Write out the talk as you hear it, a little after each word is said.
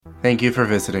Thank you for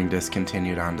visiting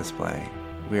Discontinued on Display.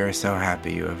 We are so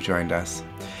happy you have joined us.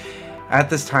 At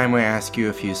this time, we ask you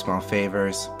a few small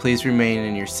favors. Please remain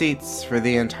in your seats for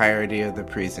the entirety of the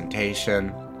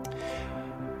presentation.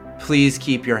 Please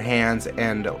keep your hands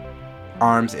and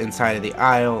arms inside of the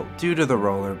aisle due to the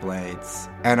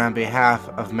rollerblades. And on behalf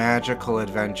of Magical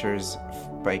Adventures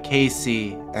by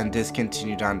Casey and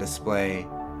Discontinued on Display,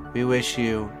 we wish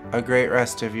you a great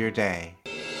rest of your day.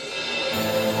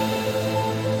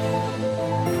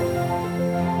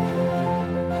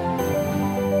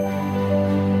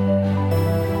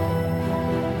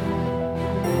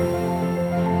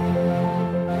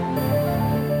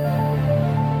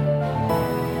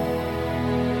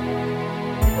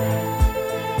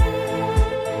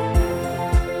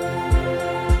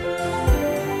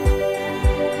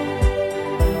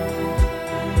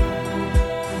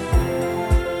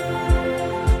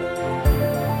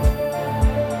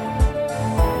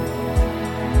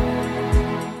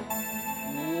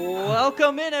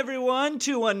 Welcome in, everyone,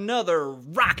 to another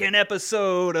rockin'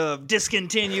 episode of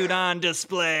Discontinued on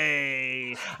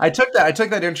Display. I took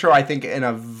that intro, I think, in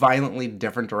a violently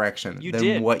different direction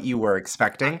than what you were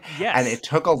expecting. Yes. And it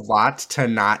took a lot to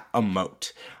not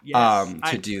emote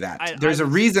to do that. There's a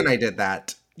reason I did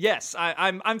that. Yes,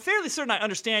 I'm fairly certain I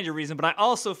understand your reason, but I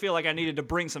also feel like I needed to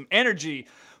bring some energy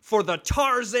for the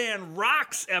Tarzan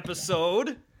Rocks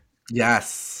episode.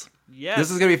 Yes. Yes.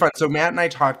 This is going to be fun. So Matt and I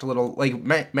talked a little, like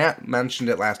Matt mentioned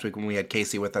it last week when we had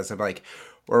Casey with us, of like,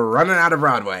 we're running out of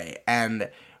Broadway. And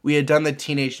we had done the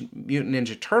Teenage Mutant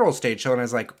Ninja Turtles stage show, and I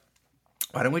was like,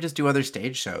 why don't we just do other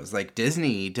stage shows? Like,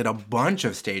 Disney did a bunch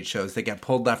of stage shows that get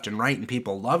pulled left and right, and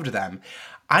people loved them.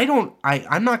 I'm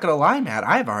not going to lie, Matt,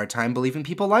 I have a hard time believing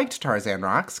people liked Tarzan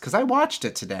Rocks, because I watched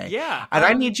it today. Yeah. And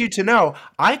I need you to know,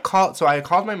 I called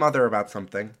my mother about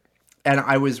something, and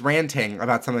I was ranting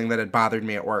about something that had bothered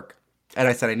me at work. And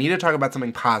I said, I need to talk about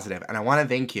something positive, and I want to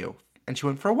thank you. And she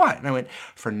went, for what? And I went,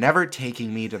 for never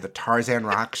taking me to the Tarzan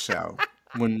Rocks show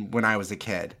when I was a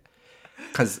kid.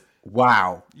 Because,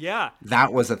 wow. Yeah.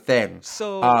 That was a thing.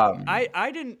 So,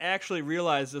 I didn't actually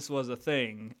realize this was a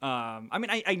thing.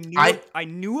 I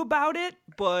knew about it,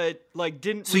 but, like,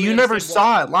 didn't So you never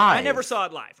saw it live? I never saw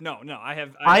it live. No, I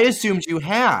have... I assumed you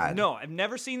had. No, I've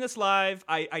never seen this live.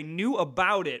 I knew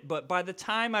about it, but by the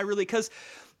time I really... Because...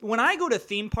 when I go to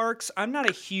theme parks, I'm not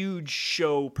a huge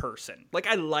show person. Like,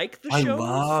 I like the shows. I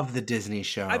love the Disney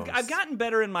shows. I've gotten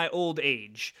better in my old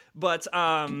age, but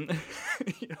the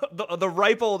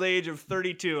ripe old age of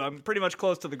 32, I'm pretty much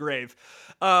close to the grave.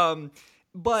 But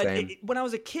when I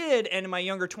was a kid and in my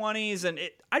younger 20s,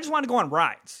 I just wanted to go on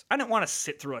rides. I didn't want to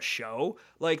sit through a show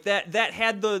like that. That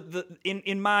had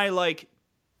in my like.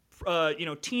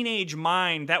 Teenage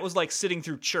mind, that was like sitting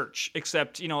through church,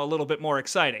 except a little bit more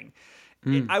exciting.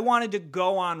 I wanted to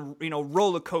go on,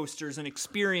 roller coasters and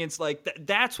experience like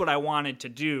that's what I wanted to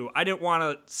do. I didn't want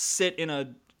to sit in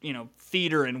a,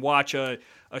 theater and watch a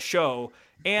show.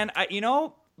 And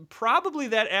probably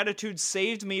that attitude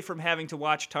saved me from having to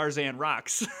watch Tarzan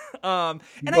Rocks.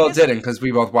 It didn't, because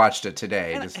we both watched it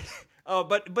today.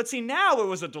 But see, now it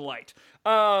was a delight.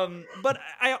 But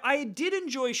I did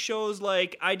enjoy shows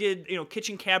like I did,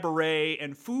 Kitchen Cabaret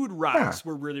and Food Rocks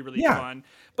were really, really fun.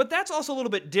 But that's also a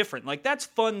little bit different. Like, that's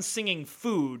fun singing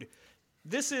food.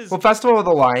 This is... Well, Festival of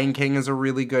the Lion King is a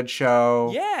really good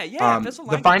show. Yeah.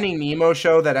 The Finding Nemo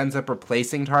show that ends up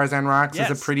replacing Tarzan Rocks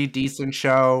is a pretty decent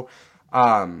show.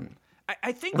 I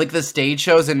think... like, the stage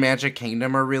shows in Magic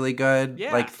Kingdom are really good.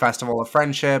 Yeah. Like, Festival of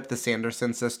Friendship, the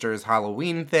Sanderson Sisters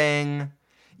Halloween thing.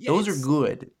 Yeah, those are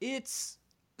good.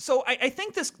 So I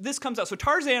think this comes out. So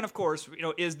Tarzan, of course,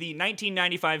 is the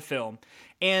 1995 film.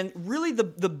 And really the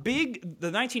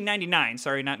 1999,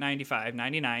 sorry, not 95,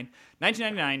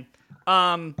 1999.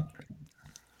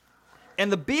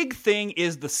 And the big thing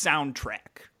is the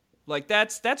soundtrack. Like,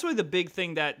 that's really the big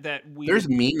thing that we... There's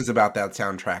memes about that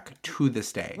soundtrack to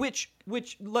this day. Which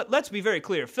let's be very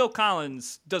clear, Phil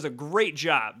Collins does a great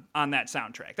job on that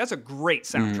soundtrack. That's a great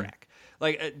soundtrack.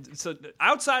 Like, so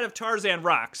outside of Tarzan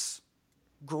Rocks,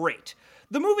 great.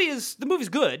 The movie's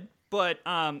good, but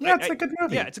it's a good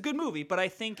movie. Yeah, it's a good movie, but I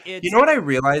think it's... You know what I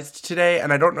realized today,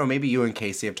 and I don't know, maybe you and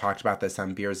Casey have talked about this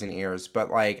on Beers and Ears,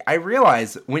 but like, I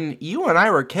realized when you and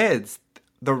I were kids,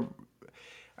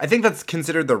 I think that's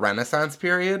considered the Renaissance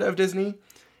period of Disney.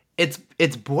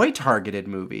 It's boy targeted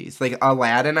movies. Like,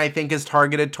 Aladdin, I think, is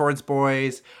targeted towards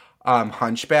boys.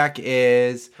 Hunchback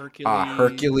is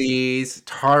Hercules,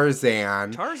 Tarzan,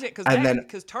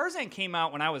 because Tarzan came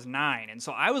out when I was 9, and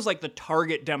so I was like the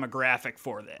target demographic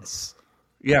for this.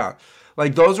 Yeah,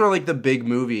 like those were like the big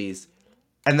movies,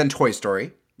 and then Toy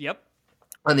Story. Yep.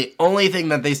 And the only thing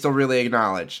that they still really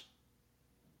acknowledge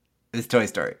is Toy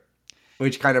Story,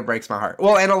 which kind of breaks my heart.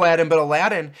 Well, and Aladdin, but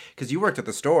Aladdin, because you worked at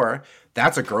the store,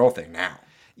 that's a girl thing now.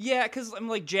 Yeah, because I'm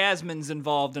like Jasmine's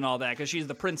involved in all that because she's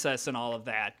the princess and all of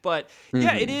that. But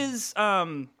yeah, it is.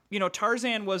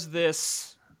 Tarzan was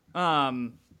this.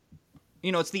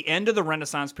 It's the end of the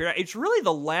Renaissance period. It's really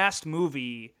the last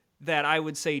movie that I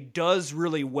would say does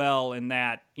really well in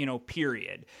that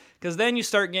period. Because then you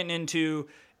start getting into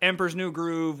Emperor's New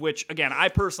Groove, which again I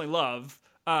personally love,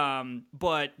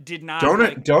 but did not.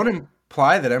 Don't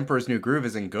imply that Emperor's New Groove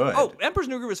isn't good. Oh, Emperor's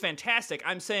New Groove is fantastic.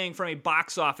 I'm saying from a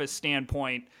box office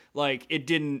standpoint, like it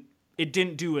didn't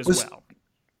do as well.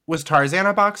 Was Tarzan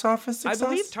a box office success? I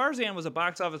believe Tarzan was a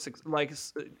box office I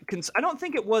don't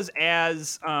think it was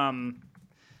as I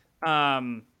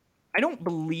don't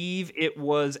believe it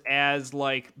was as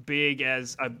like big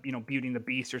as Beauty and the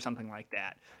Beast or something like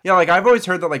that. Yeah, like I've always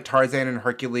heard that like Tarzan and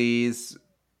Hercules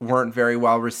weren't very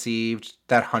well received.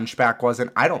 That Hunchback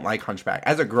wasn't. I don't like Hunchback.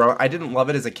 As a grown, I didn't love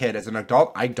it as a kid. As an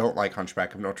adult, I don't like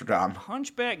Hunchback of Notre Dame.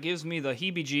 Hunchback gives me the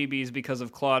heebie-jeebies because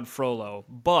of Claude Frollo,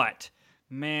 but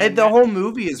man, and the whole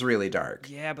movie is really dark.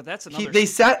 Yeah, but that's another. They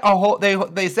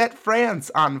set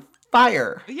France on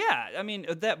fire. Yeah, I mean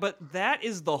that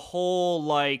is the whole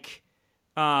like,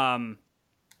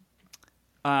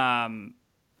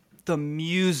 the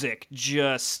music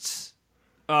just,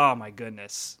 oh my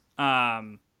goodness.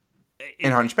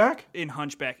 In Hunchback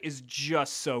is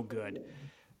just so good.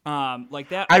 Like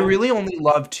that. I really only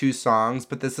love two songs,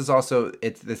 but this is also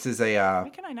Why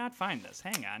can I not find this?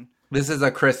 Hang on. This is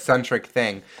a Chris-centric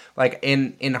thing. Like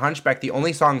in Hunchback, the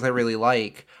only songs I really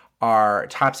like are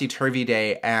Topsy Turvy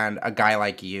Day and A Guy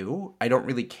Like You. I don't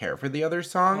really care for the other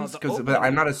songs but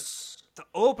I'm not the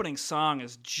opening song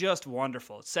is just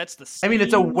wonderful. It sets the scene. I mean,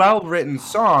 it's a well-written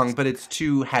song, but it's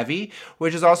too heavy,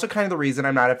 which is also kind of the reason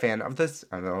I'm not a fan of this.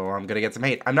 I know I'm going to get some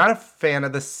hate. I'm not a fan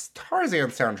of this Tarzan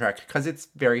soundtrack because it's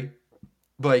very,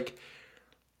 like,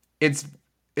 it's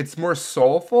more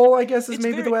soulful, I guess, is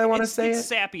maybe the way I want to say it. It's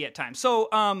sappy at times. So,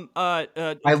 I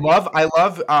love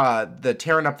the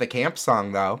Tearing Up the Camp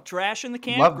song, though. Trash in the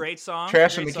Camp, great song.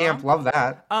 Trash in the Camp, love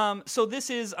that. So this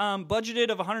is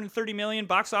budgeted of $130 million,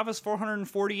 box office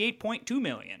 $448.2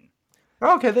 million.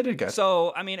 Oh, okay, they did good.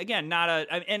 So, I mean, again,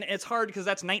 and it's hard because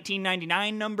that's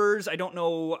 1999 numbers. I don't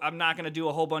know. I'm not going to do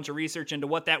a whole bunch of research into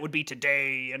what that would be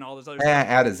today and all this other stuff.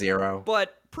 Add a zero.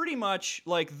 But pretty much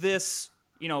like this,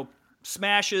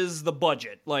 smashes the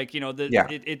budget. Like,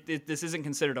 this isn't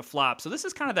considered a flop. So this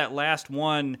is kind of that last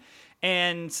one.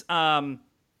 And so,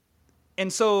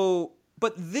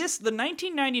 but the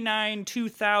 1999,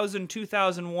 2000,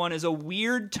 2001 is a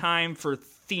weird time for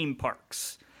theme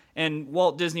parks and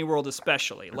Walt Disney World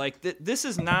especially. Like this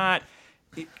is not,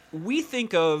 we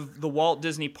think of the Walt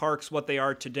Disney parks, what they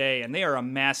are today, and they are a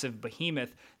massive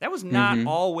behemoth. That was not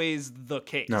always the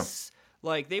case. No.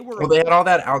 Like they were. Well, they had all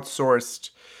that outsourced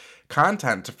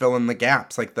content to fill in the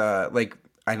gaps, I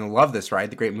love this ride,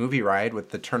 the Great Movie Ride with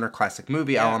the Turner Classic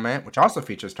Movie element, which also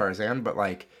features Tarzan, but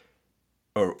like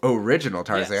original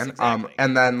Tarzan. Yes, exactly.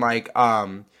 And then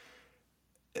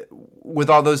with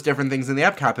all those different things in the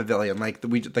Epcot Pavilion, like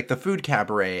the food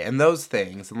cabaret and those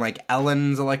things, and like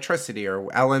Ellen's Electricity or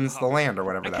Ellen's The Land or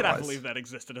whatever that was. I cannot believe that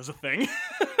existed as a thing.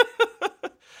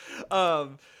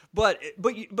 But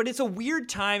it's a weird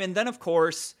time, and then of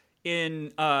course.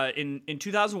 In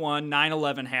 2001,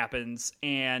 9/11 happens,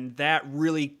 and that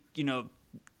really,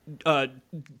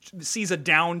 sees a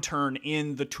downturn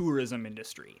in the tourism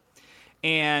industry.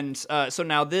 And so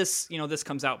now this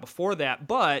comes out before that,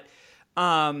 but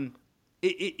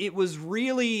it was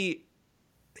really,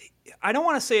 I don't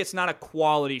want to say it's not a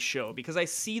quality show because I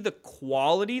see the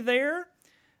quality there.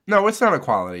 No, it's not a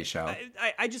quality show.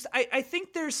 I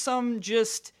think there's some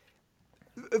just.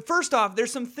 First off,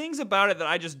 there's some things about it that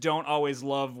I just don't always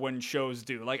love when shows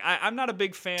do. Like, I'm not a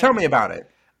big fan. Tell me about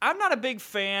it. I'm not a big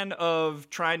fan of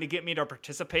trying to get me to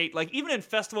participate. Like, even in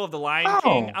Festival of the Lion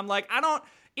King, I'm like,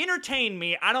 entertain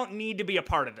me. I don't need to be a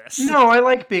part of this. No, I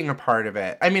like being a part of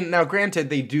it. I mean, now granted,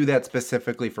 they do that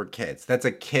specifically for kids. That's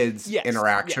a kid's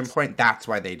interaction point. That's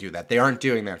why they do that. They aren't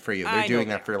doing that for you. They're doing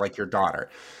that for, like, your daughter.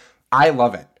 I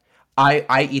love it.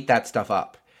 I eat that stuff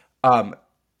up.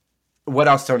 What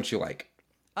else don't you like?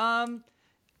 Oh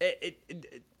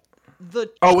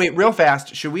wait, real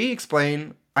fast. Should we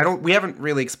explain? We haven't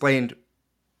really explained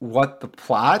what the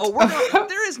plot.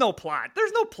 There is no plot.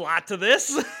 There's no plot to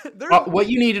this. What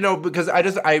you need to know, because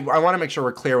I want to make sure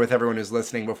we're clear with everyone who's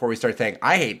listening before we start saying,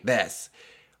 I hate this.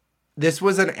 This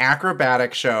was an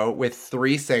acrobatic show with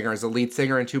 3 singers, a lead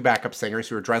singer and 2 backup singers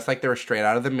who were dressed like they were straight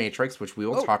out of The Matrix, which we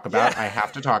will talk about. Yeah. I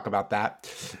have to talk about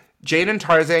that. Jane and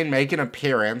Tarzan make an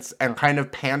appearance and kind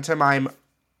of pantomime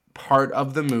part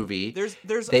of the movie. There's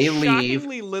they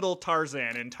shockingly little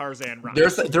Tarzan in Tarzan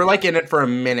Rocks. They're like in it for a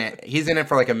minute. He's in it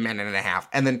for like a minute and a half.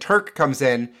 And then Turk comes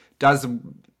in, does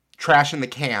trash in the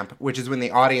camp, which is when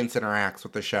the audience interacts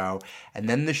with the show. And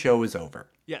then the show is over.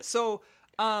 Yeah, so...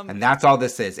 and that's all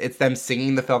this is. It's them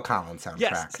singing the Phil Collins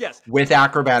soundtrack. Yes. With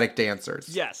acrobatic dancers.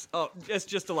 Yes. Oh, it's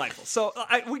just delightful. So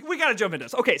we got to jump into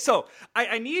this. Okay, so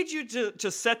I need you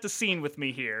to set the scene with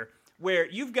me here, where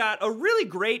you've got a really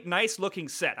great, nice-looking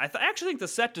set. I actually think the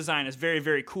set design is very,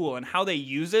 very cool, and how they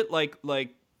use it,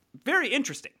 like very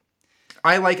interesting.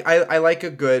 I like a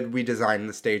good, we designed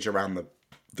the stage around the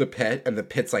pit, and the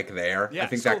pit's like there. Yeah, I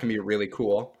think that can be really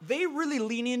cool. They really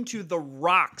lean into the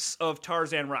rocks of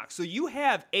Tarzan Rocks. So you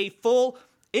have a full,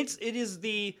 it is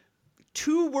the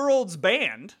Two Worlds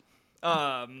band.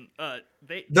 The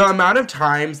amount of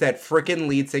times that frickin'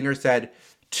 lead singer said,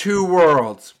 2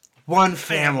 worlds, 1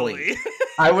 family.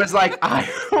 I was like, I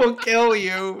will kill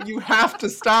you. You have to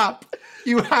stop.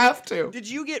 You have to. Did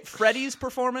you get Freddie's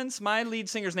performance? My lead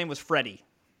singer's name was Freddie.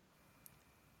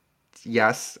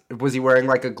 Yes. Was he wearing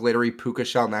like a glittery puka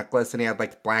shell necklace and he had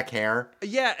like black hair?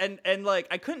 Yeah, and like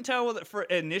I couldn't tell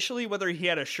whether he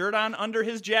had a shirt on under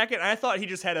his jacket. I thought he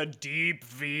just had a deep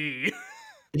V.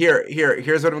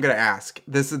 Here's what I'm gonna ask.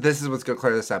 This is what's gonna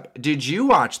clear this up. Did you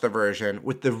watch the version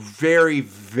with the very,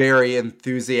 very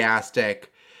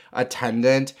enthusiastic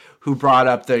attendant who brought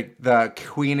up the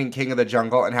Queen and King of the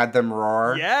Jungle and had them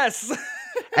roar? Yes.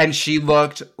 And she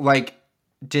looked like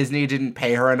Disney didn't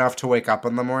pay her enough to wake up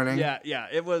in the morning. Yeah. Yeah.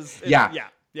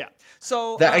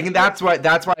 So that's why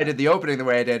I did the opening the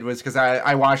way I did, was because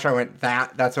I watched. I went,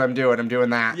 that's what I'm doing. I'm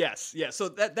doing that. Yes. So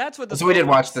that's what. So we did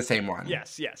watch the same one.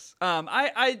 Yes.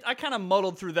 I kind of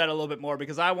muddled through that a little bit more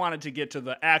because I wanted to get to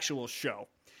the actual show,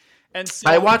 and so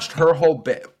I watched her whole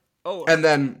bit. Oh, and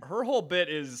then her whole bit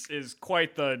is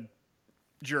quite the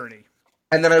journey.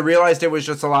 And then I realized it was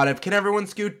just a lot of, can everyone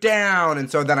scoot down? And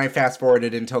so then I fast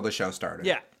forwarded until the show started.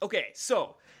 Yeah. Okay.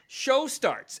 So show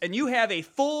starts, and you have a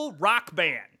full rock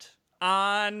band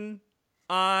on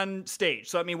stage.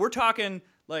 So I mean, we're talking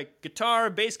like guitar,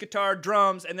 bass guitar,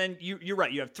 drums, and then you're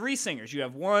right. You have 3 singers. You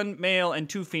have 1 male and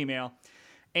 2 female.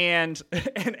 And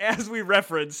as we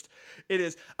referenced, it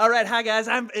is all right. Hi guys.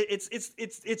 It's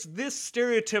this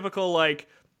stereotypical like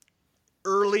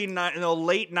late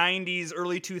 90s,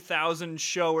 early 2000s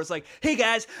show where it's like, hey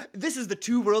guys, this is the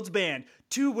Two Worlds band.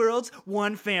 2 worlds,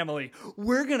 1 family.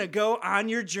 We're going to go on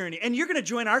your journey, and you're going to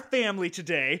join our family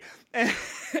today. And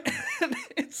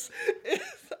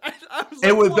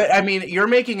but I mean, you're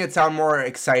making it sound more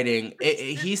exciting.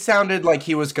 He sounded like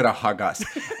he was going to hug us.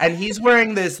 And he's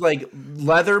wearing this like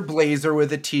leather blazer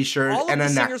with a t-shirt and a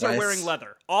necklace. All of the singers are wearing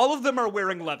leather. All of them are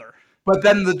wearing leather. But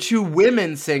then the 2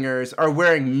 women singers are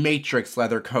wearing matrix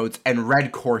leather coats and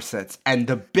red corsets and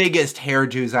the biggest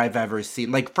hairdos I've ever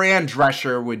seen. Like, Fran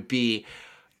Drescher would be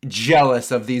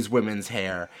jealous of these women's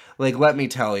hair. Like, let me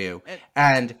tell you.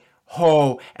 And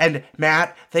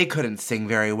Matt, they couldn't sing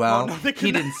very well. No,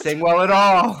 he didn't sing well at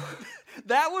all.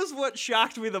 That was what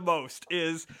shocked me the most,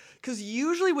 is because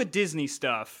usually with Disney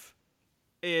stuff,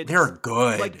 they're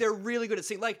good. Like, they're really good at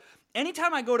singing. Like,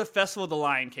 anytime I go to Festival of the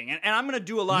Lion King, and I'm going to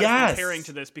do a lot of comparing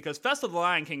to this because Festival of the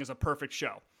Lion King is a perfect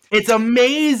show. It's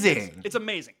amazing. It's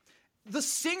amazing. The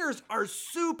singers are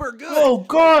super good. Oh,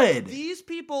 good. These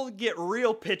people get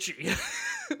real pitchy.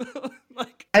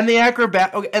 And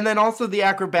then also the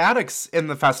acrobatics in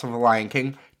the Festival of the Lion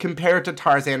King compared to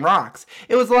Tarzan Rocks.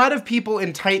 It was a lot of people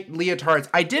in tight leotards.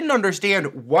 I didn't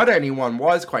understand what anyone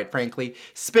was, quite frankly,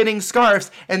 spinning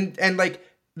scarves and like,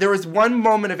 there was one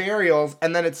moment of aerials,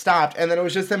 and then it stopped, and then it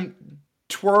was just them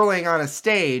twirling on a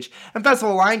stage. And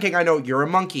Festival of the Lion King, I know you're a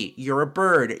monkey, you're a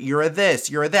bird, you're a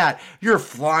this, you're a that. You're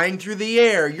flying through the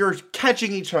air, you're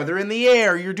catching each other in the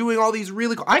air, you're doing all these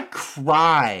really cool... I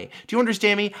cry. Do you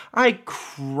understand me? I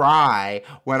cry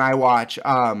when I watch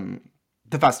the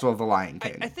Festival of the Lion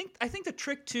King. I think the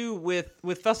trick, too, with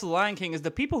Festival of the Lion King is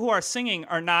the people who are singing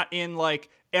are not in, like,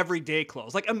 everyday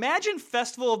clothes. Like, imagine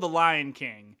Festival of the Lion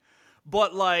King,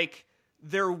 but like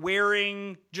they're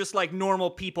wearing just like normal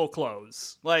people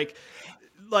clothes, like,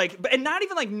 and not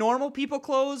even like normal people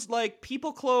clothes, like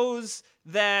people clothes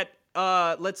that,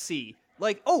 let's see,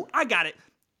 like, oh, I got it.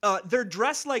 They're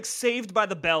dressed like Saved by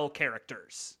the Bell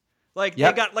characters. Like,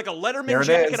 They got like a Letterman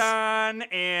jacket on,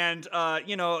 and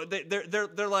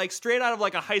they're like straight out of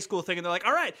like a high school thing, and they're like,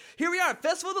 all right, here we are,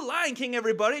 Festival of the Lion King,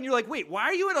 everybody. And you're like, wait, why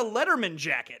are you in a Letterman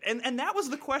jacket? And that was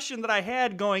the question that I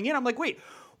had going in. I'm like, wait,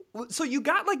 so you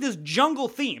got like this jungle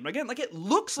theme again, like it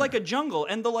looks like a jungle,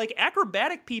 and the like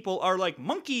acrobatic people are like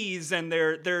monkeys, and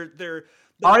they're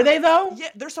Are they though? Yeah,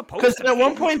 they're supposed to. Because at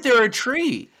one point they're a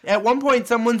tree. At one point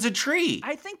someone's a tree.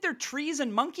 I think they're trees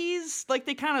and monkeys. Like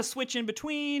they kind of switch in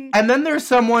between. And then there's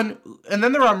someone, and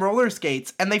then they're on roller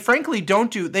skates, and they frankly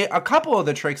don't do, a couple of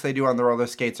the tricks they do on the roller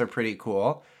skates are pretty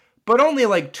cool, but only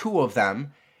like 2 of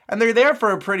them. And they're there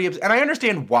for a pretty, and I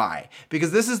understand why,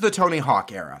 because this is the Tony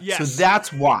Hawk era. Yes. So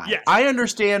that's why. Yes. I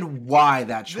understand why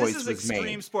that choice was made. This is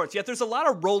extreme sports. Yet there's a lot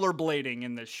of rollerblading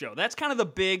in this show. That's kind of the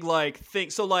big like thing.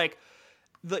 So like,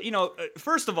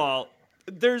 first of all,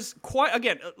 there's quite,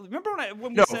 again, remember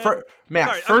when we said...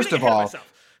 Matt, sorry,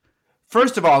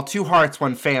 first of all, 2 hearts,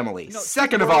 1 family. No,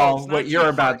 Second of all, what you're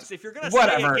about... If you're going to say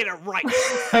it, get it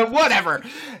right. Whatever.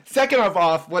 Second of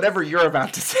all, whatever you're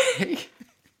about to say...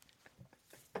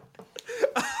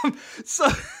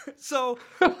 So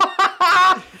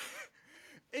I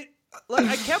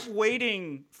kept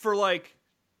waiting for like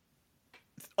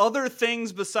other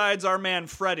things besides our man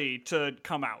Freddy to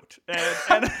come out,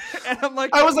 and I'm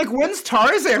like, I was like, when's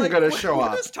Tarzan gonna show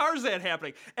up? When is Tarzan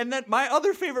happening? And then my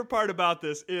other favorite part about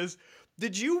this is,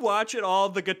 did you watch at all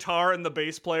the guitar and the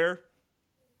bass player?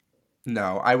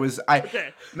 No,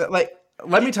 okay. Like,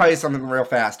 let me tell you something real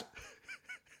fast.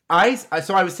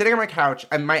 So I was sitting on my couch,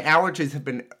 and my allergies have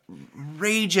been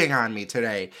raging on me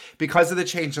today because of the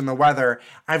change in the weather.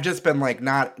 I've just been like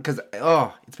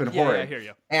it's been horrid. Yeah, I hear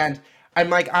you. And I'm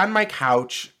like on my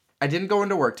couch. I didn't go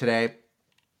into work today.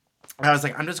 And I was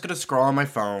like, I'm just going to scroll on my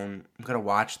phone. I'm going to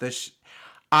watch this.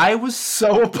 I was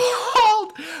so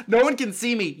appalled. No one can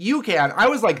see me. You can. I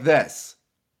was like this.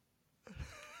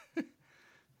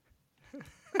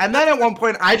 And then at one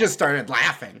point, I just started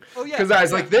laughing. Oh, yeah. Because I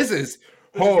was like, this is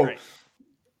great.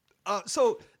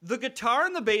 So the guitar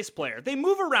and the bass player, they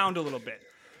move around a little bit.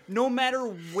 No matter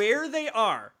where they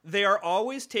are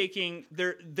always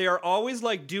they are always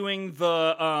like doing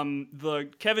the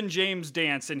Kevin James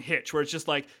dance in Hitch, where it's just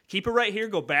like, keep it right here,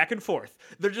 go back and forth.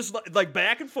 They're just like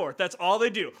back and forth. That's all they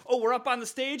do. Oh, we're up on the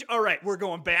stage. All right, we're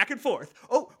going back and forth.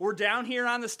 Oh, we're down here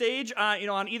on the stage,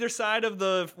 on either side of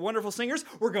the wonderful singers.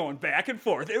 We're going back and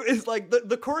forth. It's like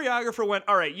the choreographer went,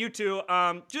 all right, you two,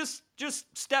 just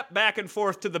step back and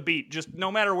forth to the beat, just no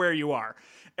matter where you are.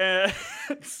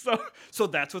 So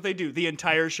that's what they do the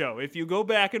entire show. If you go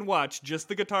back and watch just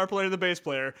the guitar player and the bass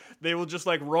player, they will just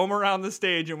like roam around the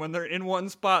stage, and when they're in one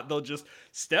spot, they'll just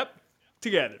step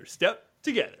together, step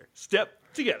together, step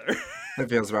together. That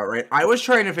feels about right. I was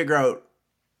trying to figure out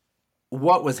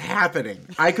what was happening.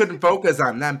 I couldn't focus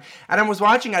on them. And I was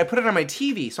watching, I put it on my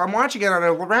TV, so I'm watching it on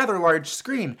a rather large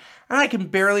screen, and I can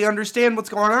barely understand what's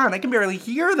going on. I can barely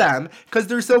hear them because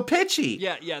they're so pitchy.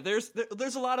 Yeah. There's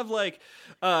a lot of like,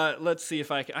 let's see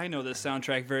if I know this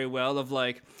soundtrack very well, of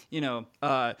like,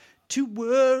 2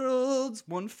 worlds,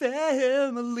 1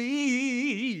 family.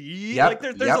 Yep, like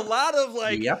there's a lot of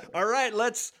like, all right,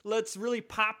 let's really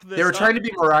pop this. They were trying to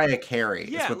be Mariah Carey.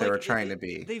 Yeah, is what they were trying to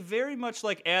be. They very much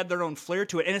like add their own flair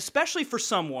to it, and especially for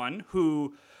someone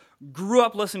who grew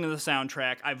up listening to the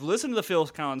soundtrack. I've listened to the Phil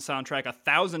Collins soundtrack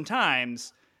 1,000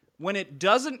 times. When it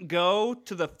doesn't go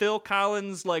to the Phil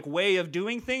Collins like way of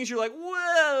doing things, you're like,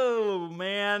 whoa,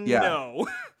 man, no.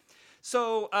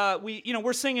 So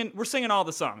we're singing all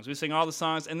the songs. We sing all the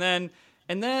songs, and then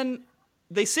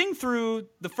they sing through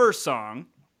the first song,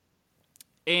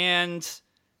 and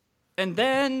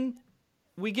then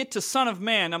we get to Son of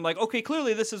Man. I'm like, okay,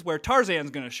 clearly this is where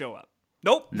Tarzan's gonna show up.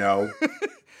 Nope. No.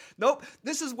 Nope.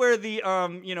 This is where the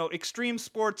extreme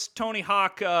sports Tony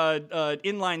Hawk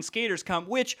inline skaters come,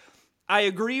 which I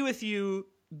agree with you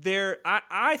there.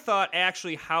 I thought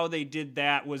actually how they did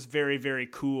that was very, very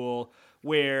cool,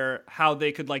 where how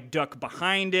they could like duck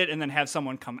behind it and then have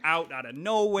someone come out of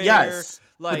nowhere. Yes,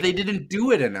 but they didn't do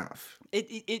it enough.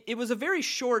 It was a very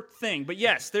short thing, but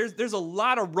yes, there's a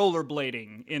lot of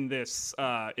rollerblading in this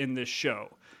show.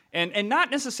 And not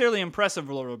necessarily impressive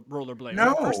rollerblading.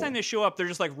 No. The first time they show up, they're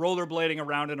just like rollerblading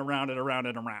around and around and around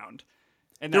and around.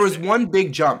 And there was one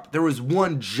big jump. There was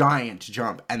one giant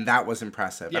jump, and that was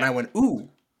impressive. Yeah. And I went, ooh,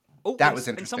 that was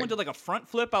interesting. And someone did like a front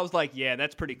flip. I was like, yeah,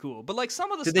 that's pretty cool. But like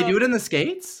some of the stuff... Did they do it in the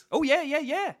skates? Oh,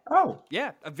 yeah. Oh.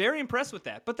 Yeah, I'm very impressed with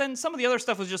that. But then some of the other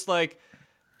stuff was just like,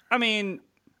 I mean...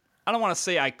 I don't want to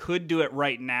say I could do it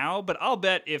right now, but I'll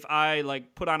bet if I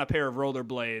like put on a pair of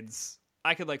rollerblades,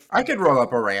 I could like... I could roll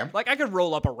up a ramp. Like I could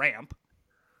roll up a ramp.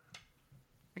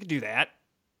 I could do that.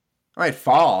 I might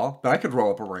fall, but I could roll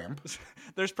up a ramp.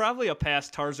 There's probably a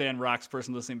past Tarzan Rocks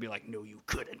person listening and be like, no, you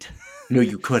couldn't. No,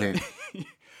 you couldn't.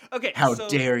 Okay, how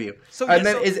dare you?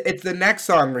 It's the next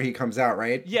song where he comes out,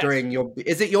 right? Yes.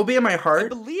 Is it You'll Be in My Heart? I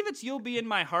believe it's You'll Be in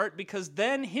My Heart, because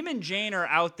then him and Jane are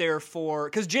out there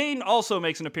because Jane also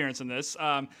makes an appearance in this.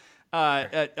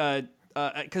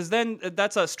 because then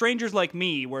that's Strangers Like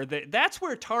Me, where that's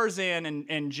where Tarzan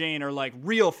and Jane are like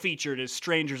real featured as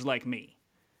Strangers Like Me.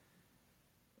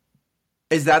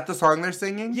 Is that the song they're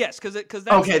singing? Yes, because that's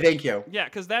okay. Thank you. Yeah,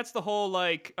 because that's the whole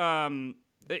like in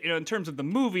terms of the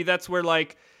movie, that's where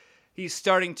like he's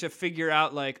starting to figure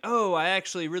out like, oh, I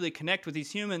actually really connect with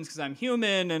these humans because I'm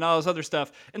human and all this other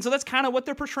stuff, and so that's kind of what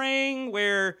they're portraying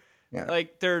where. Yeah.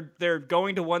 Like they're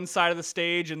going to one side of the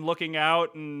stage and looking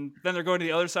out, and then they're going to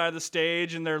the other side of the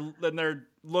stage and they're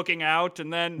looking out,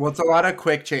 and then it's a lot of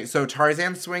quick change. So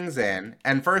Tarzan swings in,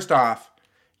 and first off,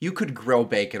 you could grill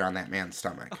bacon on that man's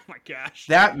stomach. Oh my gosh,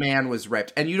 that man was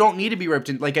ripped, and you don't need to be ripped.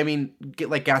 Like I mean,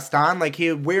 like Gaston, like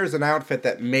he wears an outfit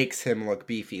that makes him look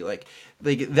beefy.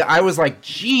 I was like,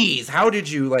 geez, how did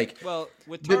you like? Well,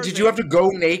 with Tarzan, did you have to go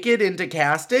naked into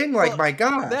casting? Like, my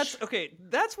gosh. That's okay.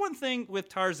 That's one thing with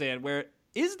Tarzan. Where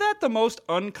is that the most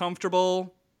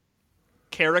uncomfortable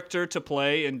character to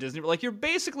play in Disney? Like, you're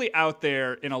basically out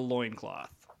there in a loincloth.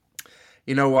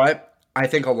 You know what? I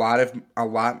think a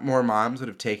lot more moms would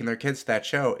have taken their kids to that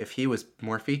show if he was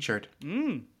more featured.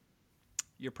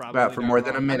 You're probably for more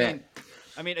than a minute.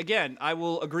 I mean, again, I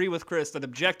will agree with Chris that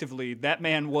objectively, that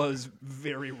man was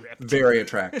very ripped. Very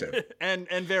attractive. and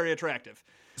very attractive.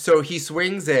 So he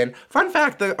swings in. Fun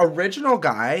fact, the original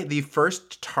guy, the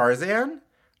first Tarzan,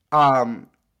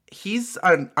 he's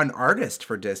an artist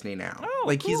for Disney now. Oh,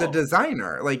 like, cool. He's a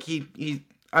designer. Like, he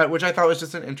which I thought was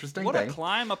just an interesting thing. What a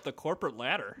climb up the corporate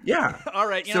ladder. Yeah. All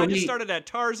right, I just started at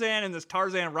Tarzan and this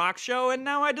Tarzan Rocks show, and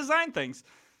now I design things.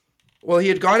 Well, he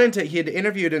had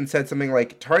interviewed and said something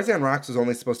like Tarzan Rocks was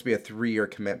only supposed to be a 3-year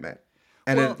commitment.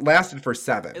 And it lasted for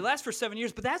 7. It lasted for 7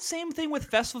 years, but that same thing with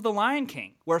Festival of the Lion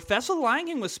King, where Festival of the Lion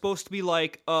King was supposed to be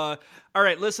like, all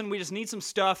right, listen, we just need some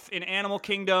stuff in Animal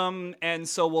Kingdom, and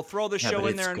so we'll throw the show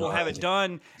in there and we'll have it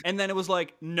done. And then it was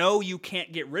like, no, you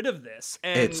can't get rid of this.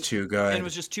 And it's too good. And it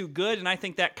was just too good, and I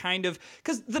think that kind of...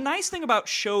 Because the nice thing about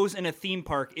shows in a theme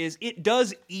park is it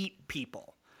does eat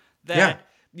people.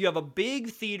 You have a big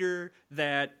theater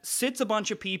that sits a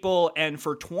bunch of people, and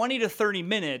for 20 to 30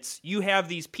 minutes, you have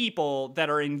these people that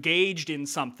are engaged in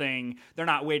something. They're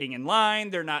not waiting in line.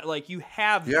 They're not like you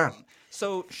have them.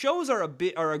 So shows are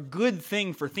a good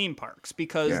thing for theme parks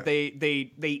because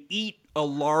they eat a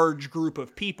large group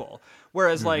of people.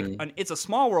 Whereas like It's a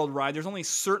Small World ride, there's only a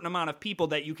certain amount of people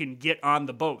that you can get on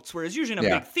the boats. Whereas usually in a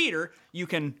big theater, you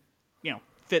can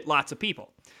fit lots of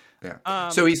people. Yeah.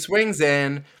 So he swings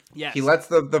in. Yes. He lets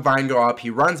the vine go up. He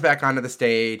runs back onto the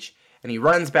stage, and he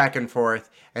runs back and forth,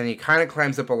 and he kind of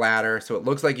climbs up a ladder, so it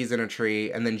looks like he's in a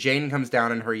tree. And then Jane comes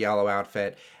down in her yellow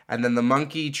outfit, and then the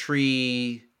monkey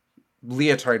tree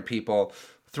leotard people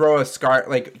throw a scarf,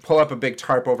 like pull up a big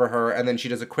tarp over her, and then she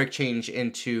does a quick change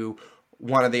into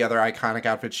one of the other iconic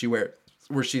outfits she wears,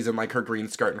 where she's in like her green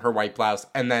skirt and her white blouse.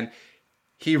 And then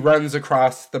he runs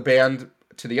across the band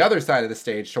to the other side of the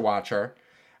stage to watch her.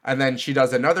 And then she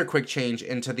does another quick change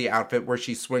into the outfit where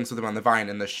she swings with him on the vine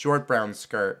in the short brown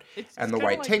skirt and the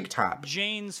white tank top.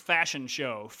 Jane's fashion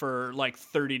show for like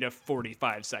 30 to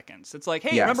 45 seconds. It's like,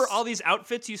 hey, remember all these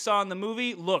outfits you saw in the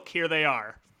movie? Look, here they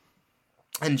are.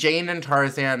 And Jane and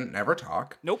Tarzan never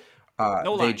talk. Nope.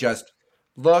 No They just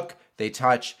look, they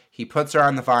touch. He puts her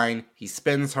on the vine. He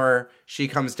spins her. She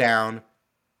comes down.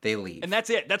 They leave. And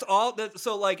that's it. That's all.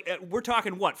 So like, we're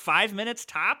talking what, 5 minutes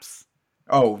tops?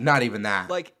 Oh, not even that.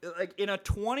 Like in a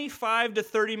 25 to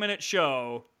 30 minute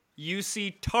show, you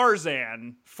see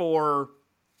Tarzan for,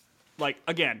 like,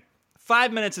 again,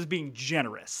 5 minutes is being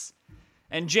generous.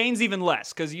 And Jane's even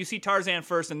less, because you see Tarzan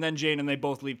first and then Jane, and they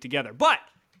both leave together. But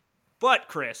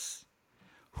Chris,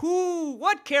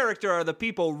 what character are the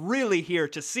people really here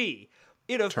to see?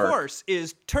 It, of course,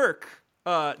 is Turk,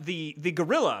 the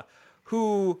gorilla,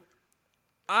 who...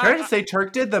 Can I just say,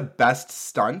 Turk did the best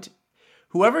stunt.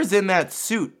 Whoever's in that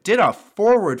suit did a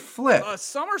forward flip. A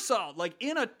somersault, like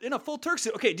in a full Turk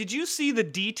suit. Okay, did you see the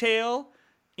detail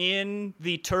in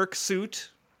the Turk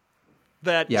suit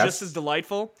that just is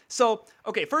delightful? So,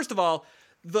 okay, first of all,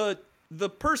 the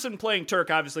person playing Turk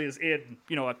obviously is in,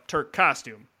 a Turk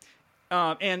costume.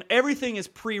 And everything is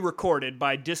pre-recorded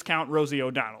by Discount Rosie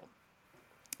O'Donnell.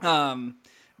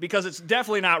 Because it's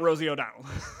definitely not Rosie O'Donnell.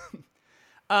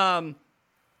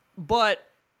 But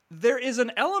there is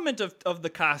an element of the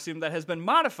costume that has been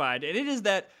modified, and it is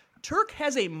that Turk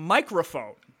has a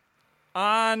microphone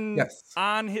on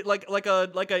his, like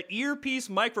a earpiece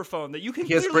microphone that you can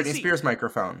clearly see. He has Britney Spears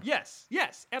microphone. Yes,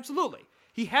 absolutely.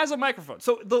 He has a microphone.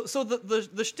 So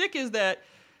the shtick is that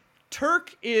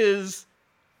Turk is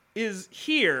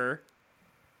here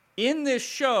in this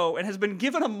show and has been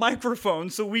given a microphone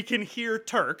so we can hear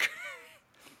Turk.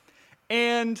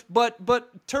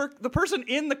 But Turk, the person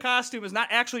in the costume is not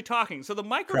actually talking, so the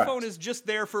microphone Correct. is just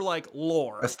there for like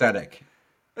lore, aesthetic.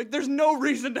 Like there's no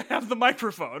reason to have the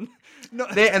microphone. No,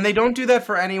 They don't do that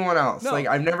for anyone else. No. Like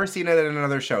I've never seen it in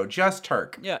another show. Just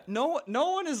Turk. Yeah, no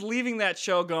one is leaving that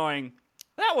show going,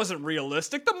 that wasn't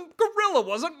realistic. The gorilla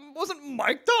wasn't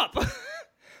mic'd up.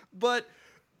 But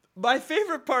my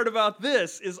favorite part about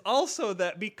this is also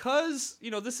that because,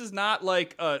 this is not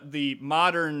like the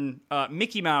modern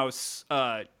Mickey Mouse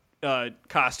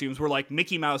costumes where like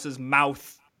Mickey Mouse's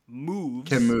mouth moves.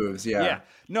 Can moves, yeah. Yeah.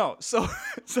 No, so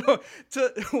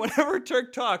whenever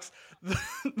Turk talks,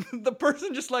 the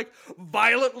person just like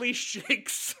violently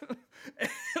shakes.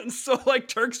 And so like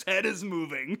Turk's head is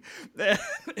moving.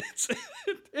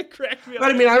 It cracked me up.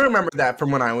 But I mean, I remember that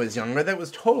from when I was younger. That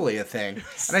was totally a thing.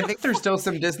 And I think there's still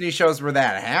some Disney shows where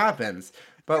that happens.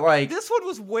 But like this one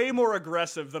was way more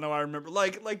aggressive than I remember.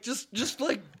 Like just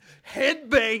like head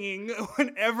banging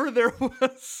whenever there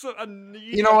was a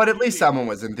need. You know what? At least someone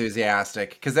was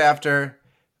enthusiastic. Because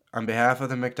on behalf of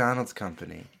the McDonald's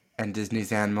Company and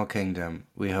Disney's Animal Kingdom,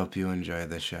 we hope you enjoy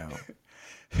the show.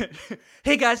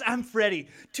 Hey guys, I'm Freddy.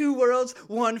 2 worlds,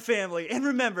 1 family. And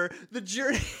remember, the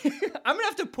journey... I'm gonna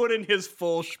have to put in his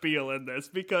full spiel in this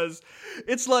because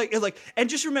it's like, and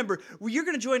just remember, you're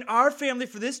gonna join our family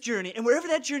for this journey, and wherever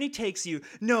that journey takes you,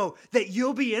 know that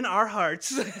you'll be in our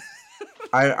hearts.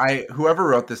 Whoever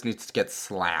wrote this needs to get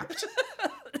slapped.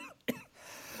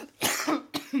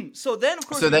 So then, of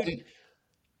course...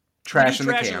 Trash in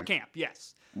the camp.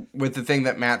 Yes. With the thing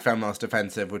that Matt found most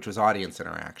offensive, which was audience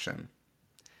interaction.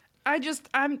 I'm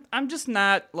just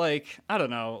not like, I don't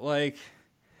know, like,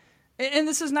 and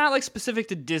this is not like specific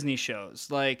to Disney shows.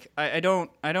 Like, I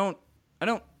don't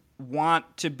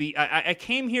want to be, I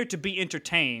came here to be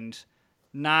entertained,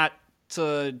 not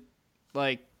to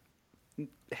like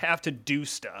have to do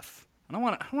stuff. I don't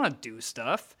want to do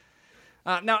stuff.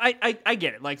 Now I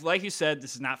get it. Like you said,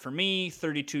 this is not for me,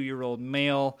 32-year-old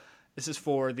male. This is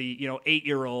for the,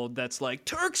 8-year-old that's like,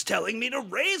 Turk's telling me to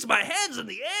raise my hands in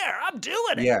the air. I'm doing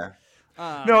it. Yeah.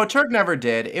 No, Turk never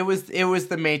did. It was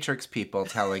the Matrix people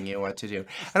telling you what to do.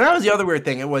 And that was the other weird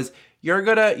thing. It was, you're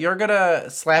gonna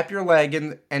slap your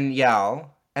leg and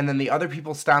yell, and then the other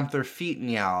people stomped their feet and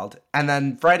yelled. And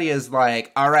then Freddy is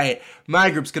like, all right, my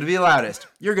group's going to be the loudest.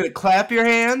 You're going to clap your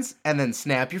hands and then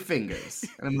snap your fingers.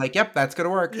 And I'm like, yep, that's going to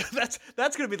work. Yeah,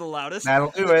 that's going to be the loudest.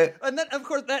 That'll do it. And then, of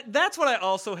course, that's what I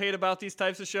also hate about these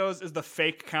types of shows is the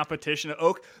fake competition.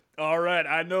 All right,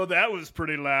 I know that was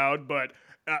pretty loud, but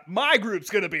my group's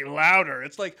going to be louder.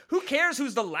 It's like, who cares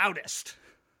who's the loudest?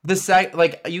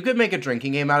 You could make a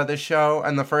drinking game out of this show,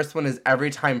 and the first one is every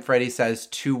time Freddy says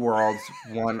 2 worlds,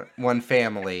 one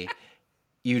family,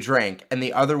 you drink. And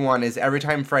the other one is every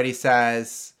time Freddy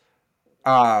says,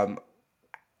 I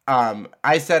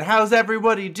said, how's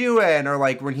everybody doing? Or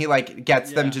like when he like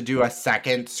gets them to do a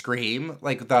second scream,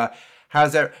 like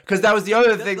how's that? Because that was the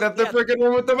other thing that the freaking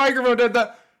one with the microphone did,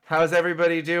 how's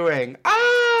everybody doing?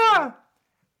 Ah!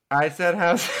 I said,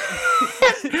 how's...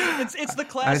 it's the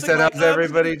classic. I said, how's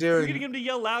everybody doing? You're getting him to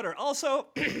yell louder. Also,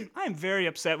 I'm very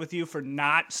upset with you for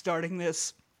not starting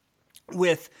this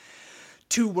with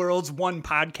 2 worlds, 1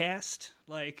 podcast.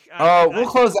 Like, we'll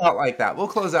close out like that.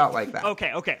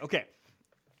 Okay.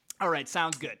 All right,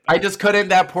 sounds good. I just couldn't.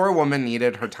 That poor woman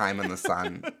needed her time in the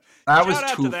sun. That was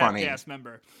too funny. Cast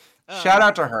member. Shout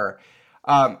out to her.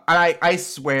 I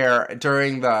swear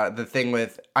during the thing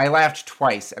I laughed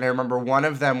twice, and I remember one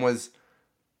of them was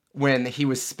when he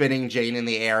was spinning Jane in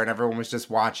the air and everyone was just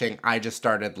watching. I just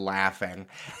started laughing.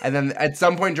 And then at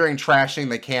some point during trashing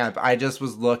the camp, I just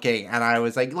was looking and I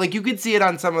was like you could see it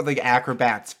on some of the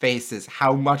acrobats' faces,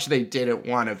 how much they didn't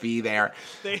want to be there.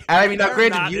 And I mean, now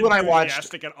granted, you and I watched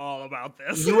enthusiastic at all about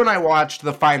this. You and I watched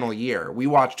the final year. We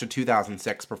watched a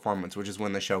 2006 performance, which is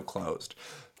when the show closed.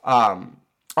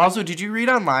 Also, did you read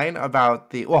online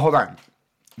about well, hold on.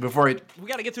 We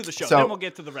got to get through the show, then we'll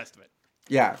get to the rest of it.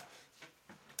 Yeah.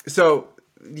 So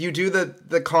you do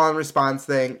the call and response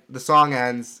thing. The song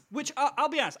ends. Which I'll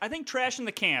be honest, I think Trash in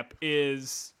the Camp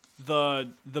is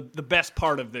the best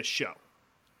part of this show.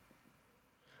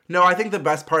 No, I think the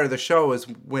best part of the show is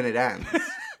when it ends.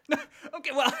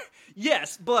 Okay, well,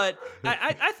 yes, but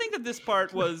I think that this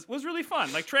part was really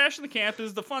fun. Like Trash in the Camp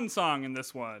is the fun song in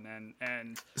this one,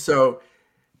 and so.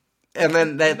 And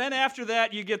then after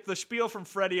that, you get the spiel from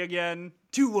Freddy again.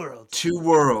 2 worlds. 2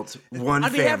 worlds, 1 family.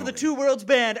 On behalf of the 2 Worlds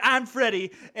Band, I'm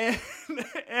Freddy, and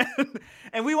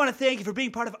we want to thank you for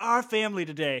being part of our family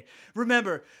today.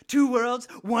 Remember, 2 worlds,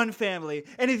 1 family.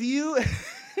 And if you...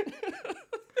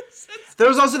 There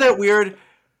was also that weird...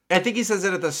 I think he says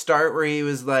it at the start where he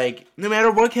was like, no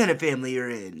matter what kind of family you're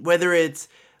in, whether it's,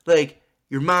 like...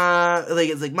 your mom, like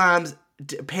it's like moms,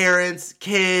 parents,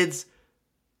 kids,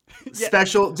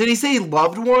 special. Did he say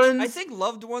loved ones? I think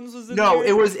loved ones was in there. No,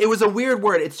 there. it was a weird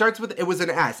word. It starts with, it was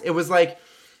an S. It was like,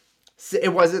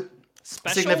 it wasn't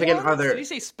special significant ones? other. Did he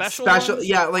say special? Ones?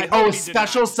 Yeah, like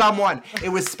special someone. It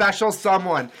was special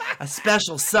someone. A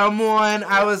special someone.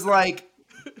 I was like,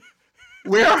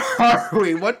 where are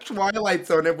we? What Twilight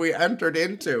Zone have we entered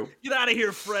into? Get out of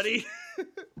here, Freddie.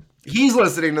 He's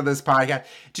listening to this podcast.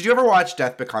 Did you ever watch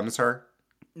Death Becomes Her?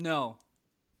 No.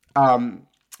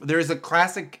 There's a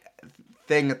classic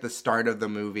thing at the start of the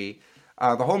movie.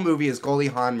 The whole movie is Goldie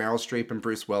Hawn, Meryl Streep, and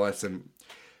Bruce Willis. And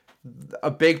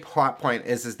a big plot point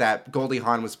is that Goldie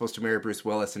Hawn was supposed to marry Bruce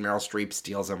Willis, and Meryl Streep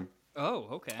steals him. Oh,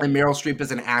 okay. And Meryl Streep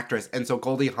is an actress, and so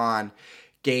Goldie Hawn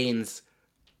gains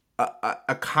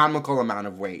a comical amount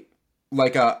of weight,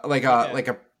 like a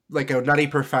Nutty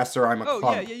Professor. I'm a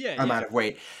clump amount of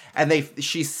weight, and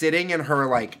she's sitting in her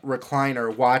like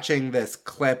recliner watching this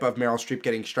clip of Meryl Streep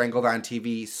getting strangled on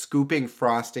TV, scooping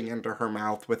frosting into her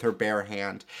mouth with her bare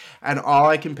hand, and all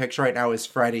I can picture right now is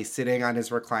Freddie sitting on his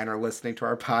recliner listening to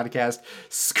our podcast,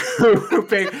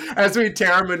 scooping as we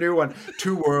tear him a new one.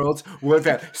 Two worlds, one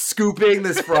fan, scooping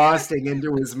this frosting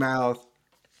into his mouth.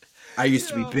 I used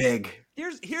to be big.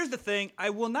 Here's the thing.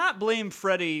 I will not blame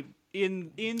Freddie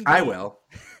I will.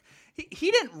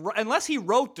 He didn't, unless he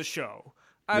wrote the show.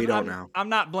 We don't know. I'm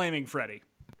not blaming Freddie.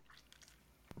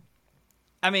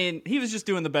 I mean, he was just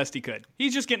doing the best he could.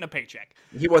 He's just getting a paycheck.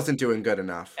 He wasn't doing good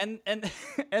enough. And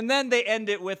then they end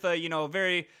it with a,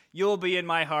 very, you'll be in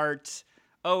my heart.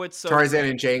 Oh, it's so Tarzan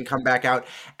and Jane come back out.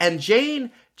 And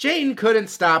Jane couldn't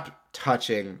stop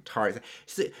touching Tarzan.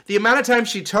 The amount of time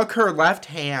she took her left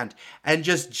hand and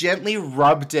just gently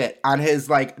rubbed it on his,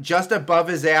 like, just above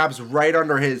his abs, right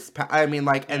under his,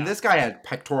 and this guy had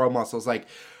pectoral muscles, like,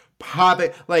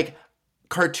 popping, like,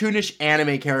 cartoonish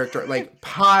anime character, like,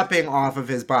 popping off of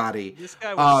his body. This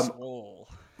guy was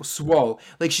swole.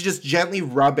 Like, she just gently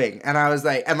rubbing, and I was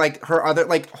like, and, like, her other,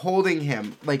 like, holding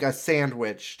him like a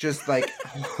sandwich, just, like...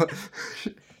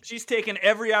 She's taken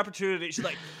every opportunity. She's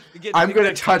like, I'm going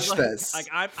to touch this. Like,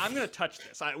 I'm going to touch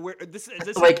this. This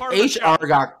like, is part of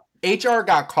HR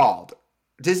got called.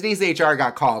 Disney's HR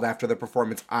got called after the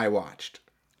performance I watched.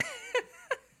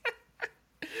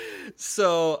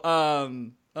 So,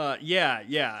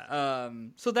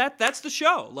 so that's the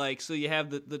show. Like, so you have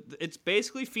the it's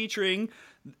basically featuring,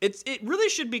 it really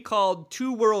should be called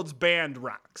Two Worlds Band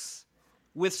Rocks,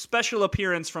 with special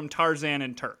appearance from Tarzan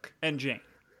and Turk and Jane.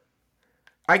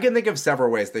 I can think of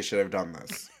several ways they should have done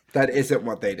this. That isn't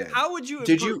what they did. How would you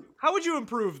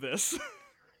improve this?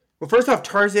 Well, first off,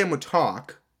 Tarzan would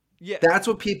talk. Yeah. That's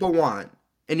what people want.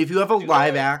 And if you have a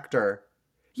live actor,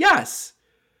 yes.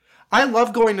 I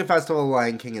love going to Festival of the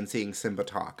Lion King and seeing Simba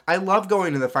talk. I love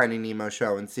going to the Finding Nemo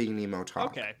show and seeing Nemo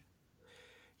talk. Okay.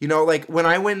 You know, like when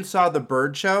I went and saw the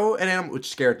bird show, which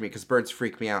scared me because birds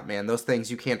freak me out, man. Those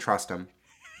things, you can't trust them.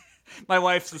 My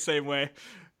wife's the same way.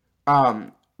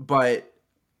 But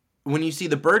when you see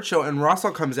the bird show and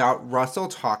Russell comes out, Russell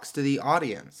talks to the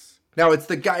audience. Now it's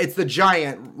the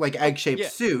giant, like,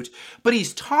 egg-shaped suit, but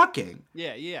he's talking.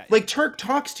 Yeah. Like, Turk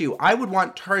talks to you. I would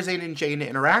want Tarzan and Jane to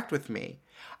interact with me.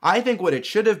 I think what it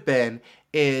should have been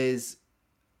is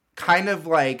kind of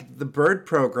like the bird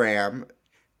program,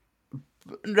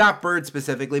 not bird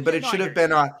specifically, but it should have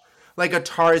been a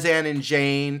Tarzan and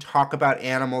Jane talk about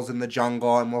animals in the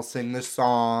jungle, and we'll sing the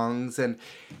songs, and,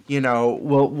 you know,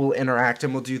 we'll interact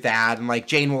and we'll do that, and, like,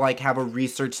 Jane will, like, have a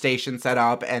research station set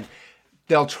up, and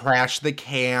they'll trash the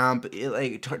camp,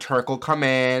 like, Turk will come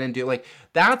in and do, like,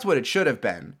 that's what it should have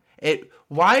been.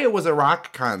 Why it was a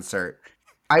rock concert,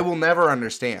 I will never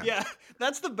understand. Yeah,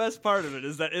 that's the best part of it,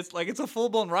 is that it's, like, it's a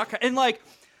full-blown rock, and, like,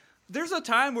 there's a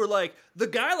time where, like, the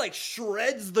guy, like,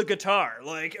 shreds the guitar.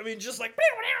 Like, I mean, just, like...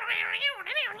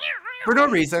 For no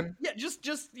reason. Yeah,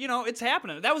 just you know, it's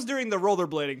happening. That was during the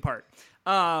rollerblading part.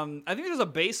 I think there's a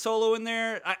bass solo in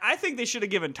there. I think they should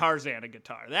have given Tarzan a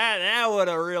guitar. That would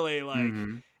have really, like...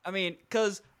 Mm-hmm. I mean,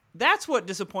 because that's what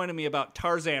disappointed me about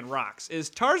Tarzan Rocks, is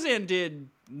Tarzan did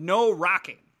no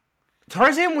rocking.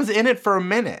 Tarzan was in it for a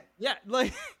minute. Yeah,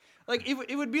 like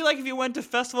it would be like if you went to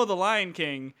Festival of the Lion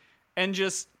King and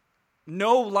just...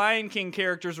 no Lion King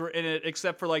characters were in it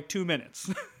except for, like, 2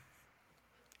 minutes.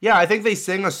 Yeah, I think they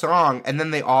sing a song and then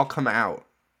they all come out.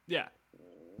 Yeah.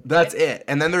 That's it.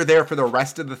 And then they're there for the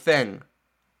rest of the thing.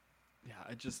 Yeah,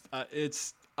 And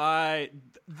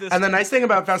the nice thing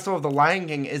about Festival of the Lion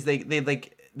King is they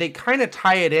kind of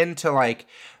tie it into, like,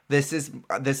 this is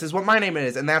what my name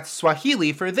is, and that's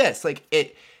Swahili for this.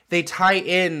 Like, they tie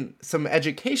in some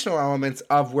educational elements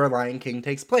of where Lion King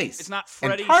takes place. It's not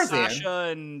Freddy, Tarzan, Sasha,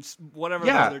 and whatever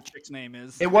the other chick's name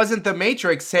is. It wasn't the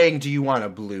Matrix saying, do you want a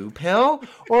blue pill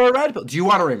or a red pill? Do you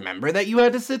want to remember that you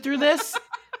had to sit through this?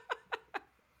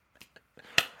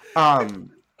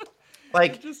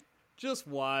 Like just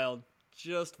wild.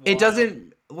 Just wild. It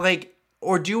doesn't like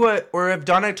or have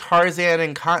done a Tarzan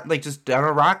and just done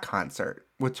a rock concert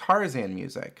with Tarzan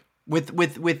music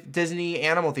with Disney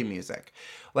animal theme music,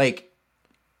 like,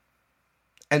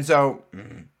 and so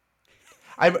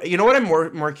you know what I'm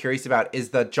more curious about is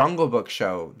the Jungle Book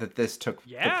show that this took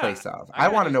the place of. I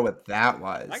want to know what that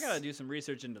was. I gotta do some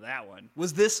research into that one.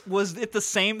 Was it the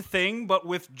same thing but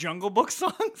with Jungle Book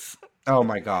songs? Oh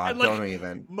my God! And, like, don't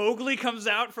even. Mowgli comes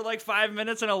out for like 5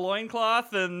 minutes in a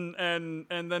loincloth, and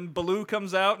then Baloo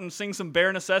comes out and sings some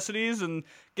bare necessities and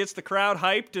gets the crowd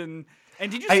hyped. And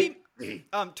did you see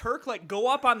Turk like go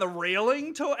up on the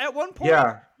railing at one point?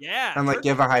 Yeah, and like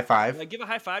give a high five. Like give a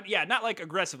high five. Yeah, not like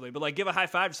aggressively, but like give a high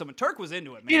five to someone. Turk was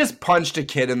into it, man. He just punched a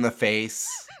kid in the face.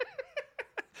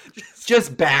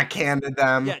 just backhanded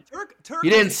them. Yeah, Turk. You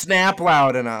didn't snap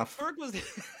loud enough.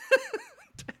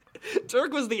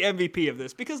 Turk was the MVP of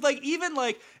this because, like, even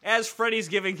like as Freddy's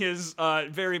giving his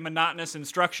very monotonous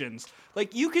instructions,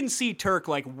 like you can see Turk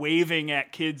like waving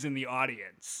at kids in the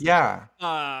audience. Yeah.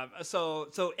 So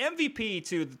MVP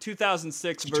to the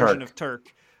 2006 version of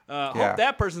Turk. Hope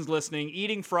that person's listening,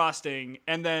 eating frosting,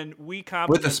 and then we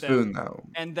compliment with a spoon them, though.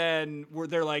 And then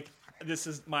they're like, "This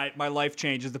is my life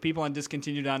changes. The people on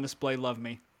Discontinued on Display love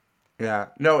me." Yeah.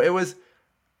 No, it was.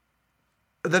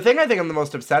 The thing I think I'm the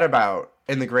most upset about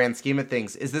in the grand scheme of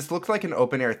things is this looks like an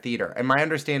open-air theater. And my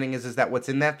understanding is that what's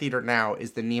in that theater now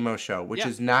is the Nemo show, which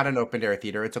is not an open-air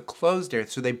theater. It's a closed air,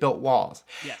 so they built walls.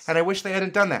 Yes. And I wish they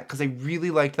hadn't done that because I really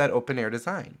liked that open-air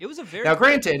design. It was a very... Now,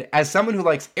 granted, as someone who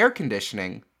likes air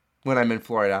conditioning when I'm in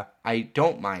Florida, I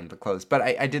don't mind the closed. But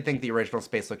I did think the original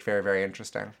space looked very, very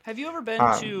interesting. Have you ever been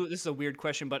to... This is a weird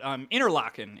question, but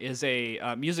Interlochen is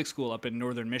a music school up in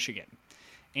northern Michigan.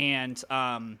 And...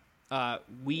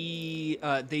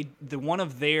 one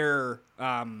of their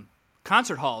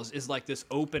concert halls is like this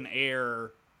open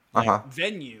air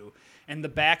venue, and the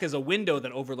back is a window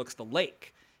that overlooks the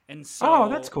lake. And so,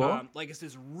 that's cool. It's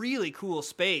this really cool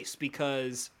space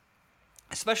because,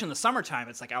 especially in the summertime,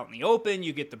 it's like out in the open.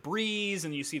 You get the breeze,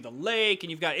 and you see the lake, and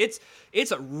you've got it's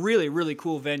a really, really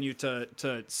cool venue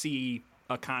to see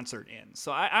a concert in.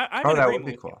 So I that would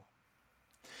be cool.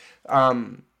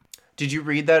 Did you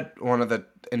read that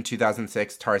in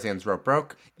 2006 Tarzan's rope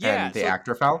broke and the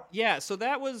actor fell? Yeah, so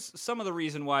that was some of the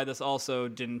reason why this also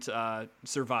didn't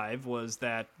survive was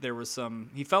that there was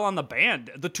he fell on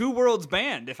the Two Worlds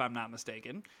band, if I'm not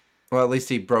mistaken. Well, at least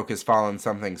he broke his fall on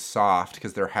something soft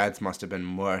because their heads must have been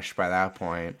mush by that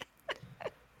point.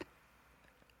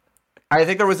 I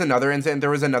think there was another incident.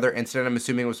 I'm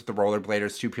assuming it was with the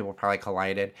rollerbladers. Two people probably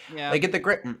collided. Yeah. Like at the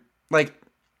grip, like.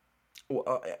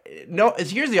 No,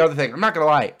 here's the other thing. I'm not going to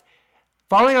lie.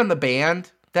 Falling on the band,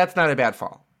 that's not a bad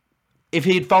fall. If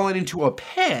he'd fallen into a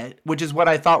pit, which is what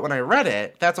I thought when I read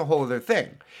it, that's a whole other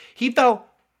thing. He fell...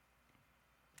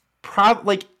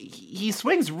 he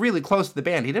swings really close to the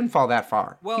band. He didn't fall that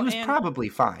far. Well, he was probably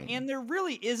fine. And there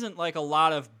really isn't like a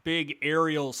lot of big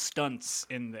aerial stunts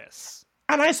in this.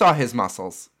 And I saw his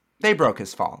muscles. They broke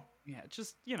his fall. Yeah,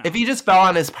 just, If he just fell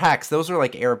on his pecs, those were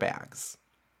like airbags.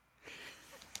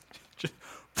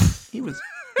 He was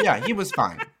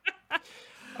fine.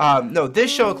 No, this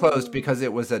show closed because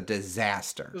it was a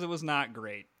disaster. Because it was not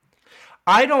great.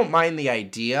 I don't mind the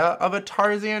idea of a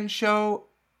Tarzan show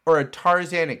or a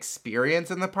Tarzan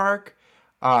experience in the park.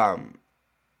 I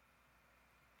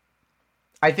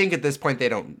think at this point I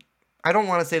don't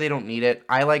want to say they don't need it.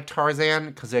 I like Tarzan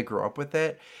because I grew up with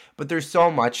it. But there's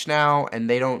so much now and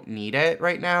they don't need it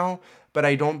right now. But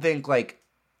I don't think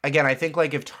I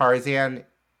think if Tarzan...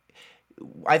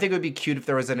 I think it would be cute if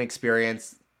there was an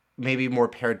experience, maybe more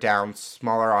pared down,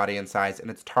 smaller audience size,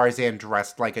 and it's Tarzan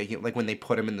dressed like when they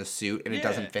put him in the suit and it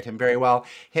doesn't fit him very well.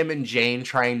 Him and Jane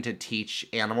trying to teach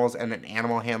animals, and an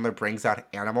animal handler brings out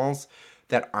animals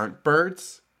that aren't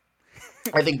birds.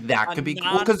 I think that could be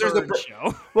cool because there's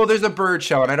there's a bird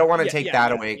show, and I don't want to take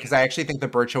that away because I actually think the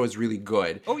bird show is really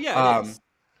good. Oh yeah, it is.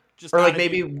 Just or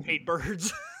maybe hate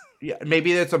birds. Yeah,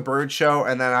 maybe it's a bird show,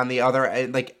 and then on the other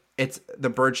it's the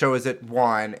bird show is at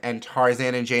 1, and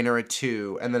Tarzan and Jane are at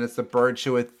 2, and then it's the bird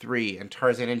show at 3, and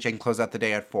Tarzan and Jane close out the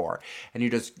day at 4, and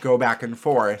you just go back and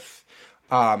forth.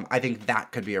 I think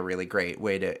that could be a really great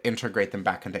way to integrate them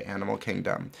back into Animal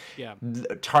Kingdom. Yeah,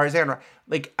 Tarzan,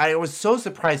 I was so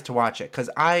surprised to watch it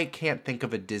because I can't think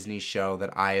of a Disney show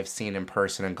that I have seen in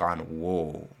person and gone,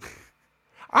 whoa.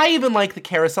 I even like the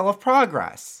Carousel of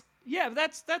Progress. Yeah,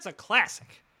 that's a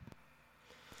classic.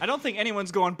 I don't think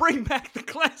anyone's going, bring back the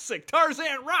classic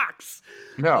Tarzan Rocks.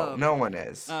 No, no one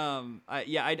is.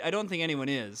 I don't think anyone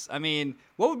is. I mean,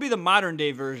 what would be the modern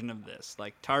day version of this?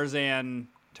 Like Tarzan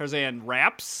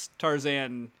raps?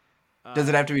 Tarzan... Does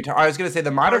it have to be... I was going to say the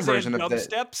modern Tarzan version of this...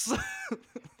 dubsteps?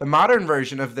 The modern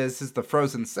version of this is the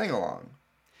Frozen sing-along.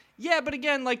 Yeah, but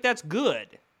again, like, that's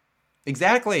good.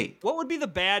 Exactly. What would be the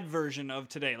bad version of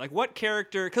today? Like, what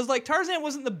character... Because, like, Tarzan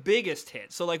wasn't the biggest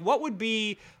hit. So, like, what would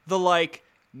be the, like,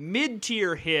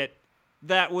 mid-tier hit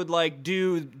that would, like,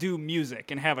 do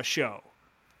music and have a show?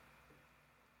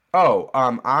 Oh,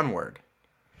 Onward.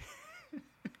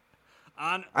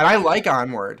 And I like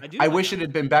Onward. I wish it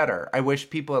had been better. I wish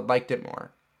people had liked it more.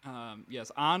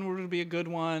 Yes, Onward would be a good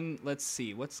one. Let's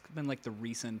see. What's been like the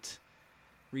recent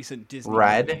Disney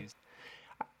Red? movies?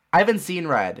 I haven't seen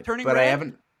Red. Turning but Red? I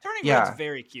haven't... Turning Red's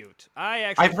very cute.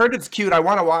 I've heard it's cute. I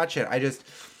want to watch it. I just...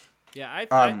 Yeah,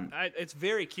 it's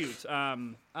very cute.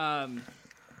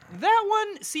 That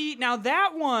one, see, now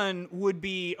that one would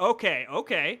be, okay,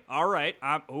 all right.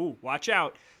 Watch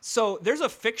out. So there's a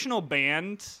fictional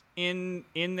band in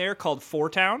there called Four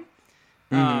Town.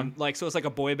 So it's like a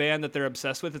boy band that they're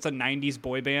obsessed with. It's a 90s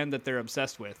boy band that they're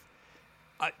obsessed with.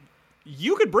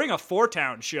 You could bring a Four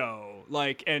Town show,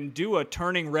 like, and do a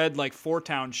Turning Red, like, Four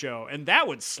Town show, and that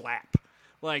would slap.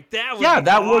 Like, that would be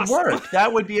awesome. Would work.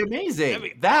 That would be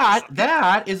amazing.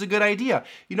 That is a good idea.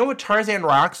 You know what Tarzan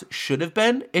Rocks should have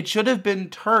been? It should have been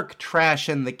Turk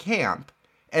trashing the camp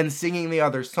and singing the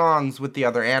other songs with the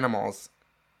other animals.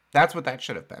 That's what that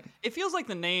should have been. It feels like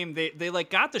the name, they like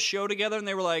got the show together and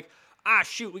they were like,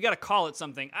 shoot, we got to call it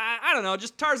something. I don't know,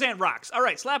 just Tarzan Rocks. All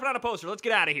right, slap it on a poster. Let's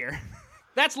get out of here.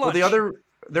 That's lunch. Well,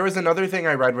 there was another thing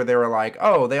I read where they were like,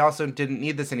 oh, they also didn't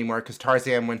need this anymore because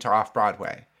Tarzan went to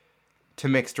Off-Broadway to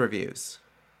mixed reviews.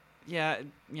 Yeah,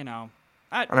 you know.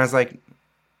 And I was like,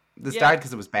 this died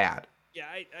because it was bad. Yeah,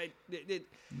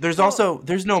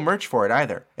 there's no merch for it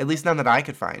either. At least none that I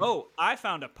could find. Oh, I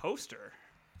found a poster.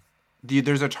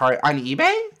 There's a on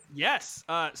eBay? Yes.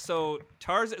 So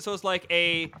Tarzan. So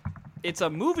it's a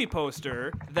movie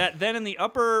poster that then in the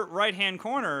upper right-hand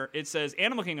corner it says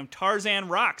Animal Kingdom Tarzan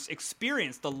Rocks.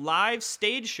 Experience the live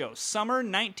stage show summer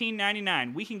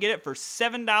 1999. We can get it for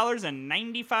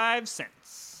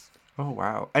 $7.95. Oh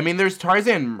wow! I mean, there's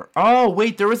Tarzan. Oh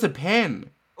wait, there was a pin.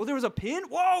 Oh, there was a pin.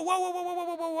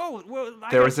 Whoa!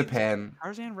 There was a pin.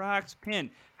 Tarzan Rocks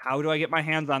pin. How do I get my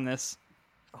hands on this?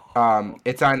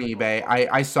 It's on eBay.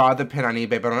 I saw the pin on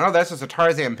eBay, but I don't know, that's just a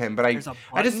Tarzan pin. But there's a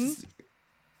button?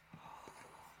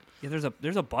 Yeah, there's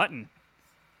a button.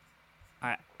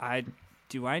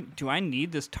 Do I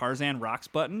need this Tarzan Rocks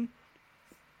button?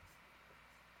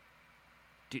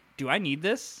 Do I need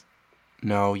this?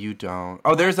 No, you don't.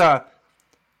 Oh, there's an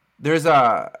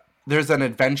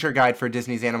adventure guide for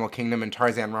Disney's Animal Kingdom, and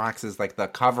Tarzan Rocks is like the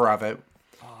cover of it.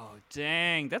 Oh,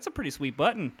 dang, that's a pretty sweet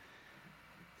button.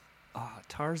 Oh,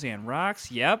 Tarzan Rocks.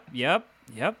 Yep.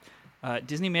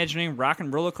 Disney Imagineering Rock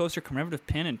and Roller Coaster commemorative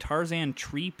pin and Tarzan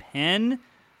tree pen.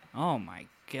 Oh my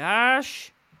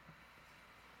gosh.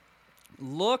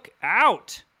 Look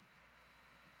out.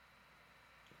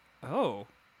 Oh.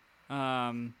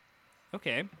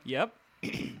 Okay. Yep.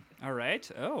 All right.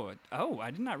 Oh,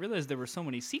 I did not realize there were so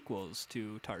many sequels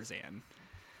to Tarzan.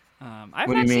 What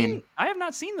do you mean? I have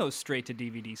not seen those straight to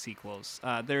DVD sequels.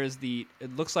 There is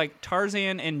it looks like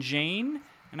Tarzan and Jane,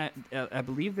 and I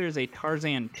believe there's a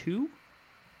Tarzan 2.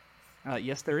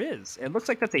 Yes, there is. It looks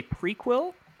like that's a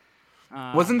prequel.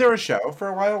 Wasn't there a show for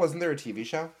a while? Wasn't there a TV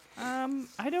show?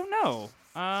 I don't know.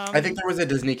 I think there was a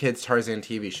Disney Kids Tarzan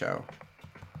TV show.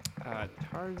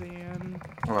 Tarzan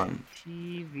Hold on.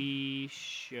 TV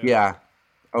show. Yeah.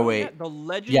 Oh wait.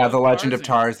 Yeah, The Legend of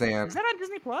Tarzan. Is that on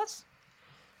Disney Plus?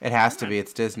 It has to be.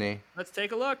 It's Disney. Let's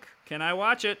take a look. Can I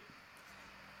watch it?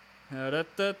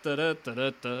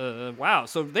 Wow.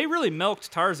 So they really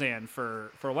milked Tarzan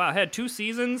for a while. It had 2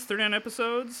 seasons, 39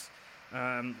 episodes.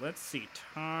 Let's see.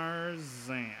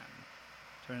 Tarzan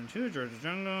 2, George of the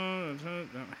Jungle.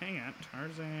 Hang on.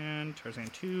 Tarzan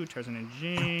 2, Tarzan and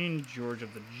Jane, George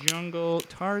of the Jungle.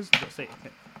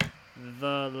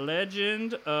 The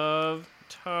Legend of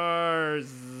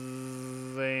Tarzan.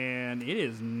 It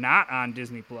is not on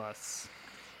Disney Plus.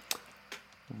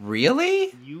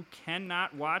 Really? You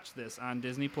cannot watch this on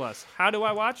Disney Plus. How do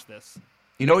I watch this?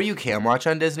 You know what you can watch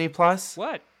on Disney Plus?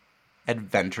 What?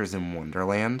 Adventures in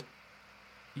Wonderland.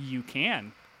 You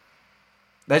can.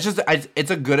 That's just,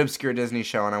 it's a good obscure Disney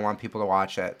show, and I want people to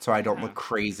watch it, so I don't look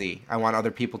crazy. I want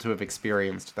other people to have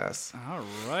experienced this.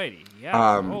 Alrighty.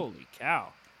 Yeah. Holy cow.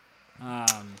 All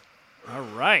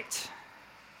right.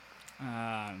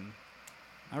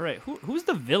 All right, who's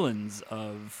the villains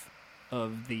of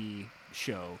the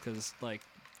show? Because like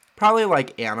probably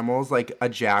like animals, like a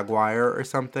jaguar or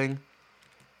something,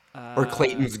 or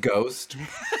Clayton's ghost.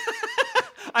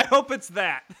 I hope it's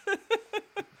that.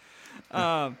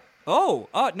 No,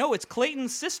 it's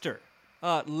Clayton's sister,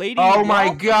 Lady. Oh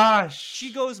my gosh!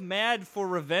 She goes mad for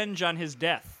revenge on his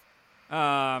death.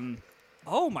 Oh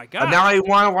my god! Now I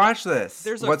want to watch this.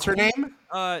 What's her name?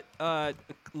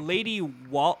 Lady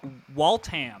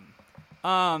Waltham.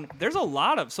 There's a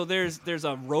lot of there's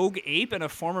a rogue ape and a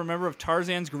former member of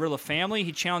Tarzan's gorilla family.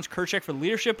 He challenged Kerchak for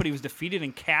leadership, but he was defeated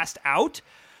and cast out.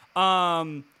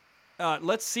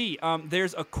 Let's see.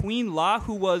 There's a Queen La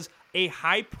who was a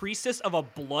high priestess of a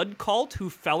blood cult who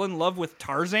fell in love with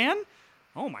Tarzan.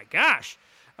 Oh my gosh.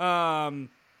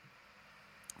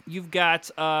 You've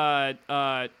got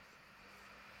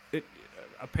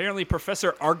apparently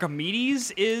Professor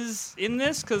Archimedes is in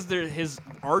this because they're his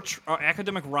arch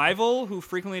academic rival who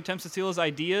frequently attempts to steal his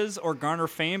ideas or garner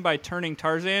fame by turning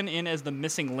Tarzan in as the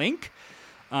missing link.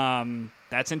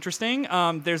 That's interesting.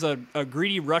 There's a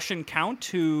greedy Russian count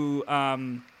who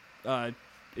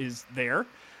is there.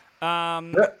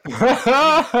 You've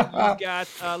got,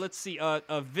 let's see,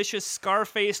 a vicious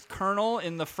scar-faced colonel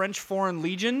in the French Foreign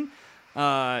Legion.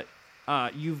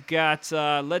 You've got,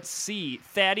 let's see,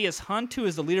 Thaddeus Hunt, who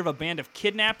is the leader of a band of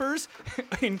kidnappers,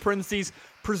 in parentheses,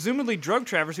 presumably drug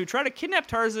traffickers, who try to kidnap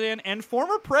Tarzan and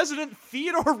former President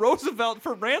Theodore Roosevelt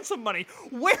for ransom money.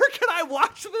 Where can I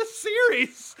watch this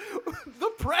series?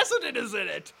 The president is in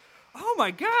it. Oh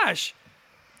my gosh.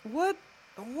 What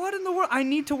in the world? I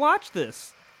need to watch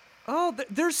this. Oh,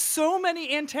 there's so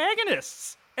many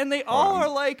antagonists, and they all are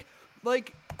like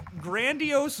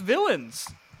grandiose villains.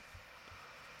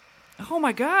 Oh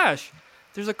my gosh!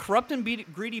 There's a corrupt and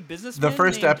greedy businessman. The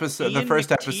first episode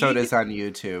McTeague. is on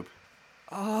YouTube.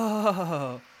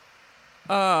 Oh.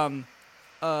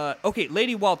 Okay,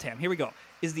 Lady Waltham. Here we go.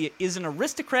 Is an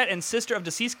aristocrat and sister of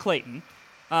deceased Clayton.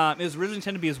 It was originally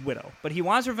intended to be his widow, but he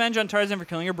wants revenge on Tarzan for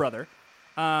killing her brother.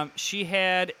 She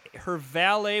had her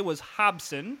valet was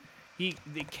Hobson.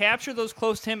 They captured those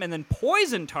close to him and then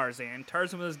poisoned Tarzan.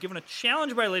 Tarzan was given a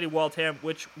challenge by Lady Waltham,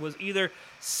 which was either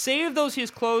save those he is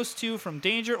close to from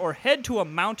danger or head to a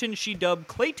mountain she dubbed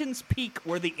Clayton's Peak,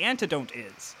 where the antidote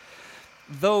is.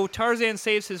 Though Tarzan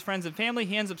saves his friends and family,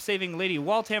 he ends up saving Lady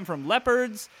Waltham from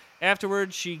leopards.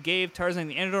 Afterwards, she gave Tarzan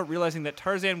the antidote, realizing that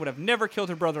Tarzan would have never killed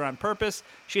her brother on purpose.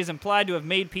 She is implied to have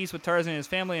made peace with Tarzan and his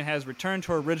family and has returned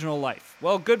to her original life.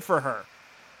 Well, good for her.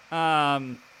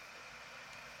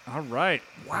 All right.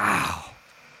 Wow.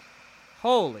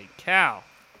 Holy cow.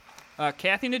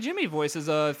 Kathy Najimy voices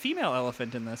a female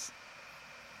elephant in this.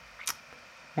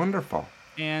 Wonderful.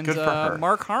 And good for her.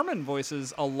 Mark Harmon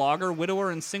voices a logger,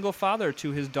 widower, and single father to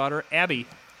his daughter, Abby.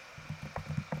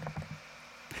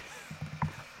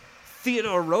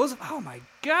 Theodore Roosevelt. Oh, my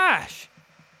gosh.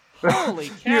 Holy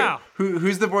cow.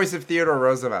 Who's the voice of Theodore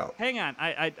Roosevelt? Hang on.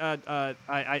 I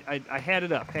had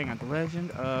it up. Hang on. The Legend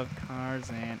of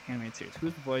Tarzan animated series.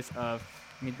 Who's the voice of...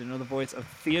 I need to know the voice of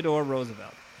Theodore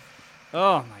Roosevelt.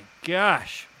 Oh, my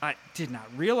gosh. I did not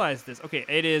realize this. Okay,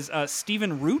 it is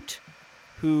Stephen Root,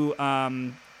 who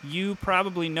you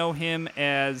probably know him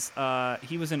as...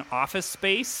 he was in Office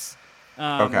Space.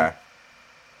 Okay.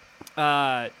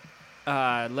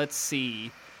 Let's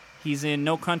see. He's in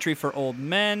No Country for Old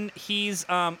Men. He's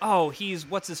he's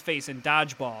what's his face in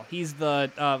Dodgeball. He's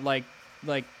the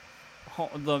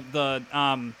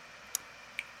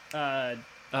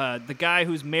the guy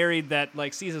who's married that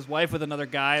like sees his wife with another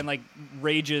guy and like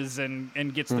rages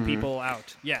and gets the people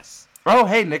out. Yes. Oh,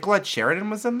 hey, Nicolette Sheridan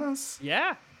was in this?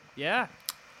 Yeah. Why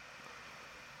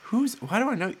do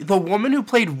I know? The woman who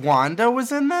played Wanda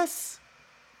was in this?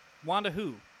 Wanda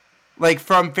who? Like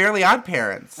from Fairly Odd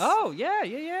Parents. Oh, yeah.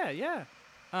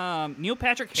 Neil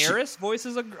Patrick Harris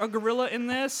voices a gorilla in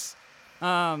this.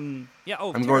 I'm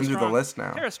going through the list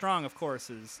now. Tara Strong, of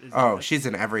course, is she's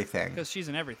in everything. Because she's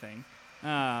in everything.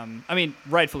 I mean,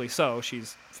 rightfully so.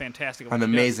 She's fantastic. An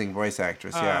amazing voice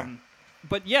actress, yeah.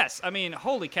 But yes, I mean,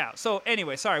 holy cow. So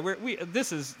anyway, sorry,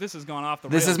 this is going off the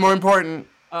rails. This is more important.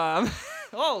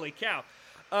 Holy cow.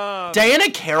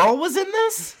 Diana Carroll was in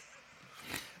this?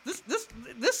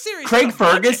 This series. Craig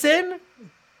Ferguson?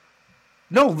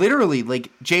 No, literally,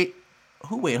 like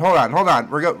wait, hold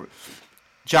on.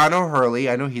 John O'Hurley.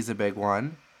 I know he's a big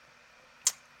one.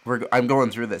 I'm going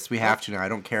through this. We have to now. I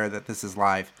don't care that this is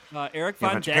live. Eric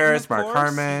Von Decken, Paris, of Mark course.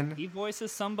 Harmon. He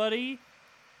voices somebody.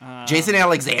 Jason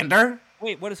Alexander.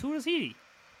 Wait, who is he?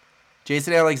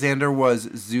 Jason Alexander was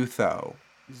Zutho.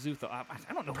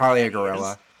 I don't know. Probably a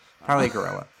gorilla. Probably a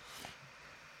gorilla.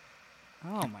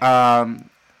 Oh my.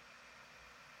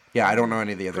 Yeah, I don't know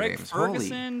any of the other Craig names.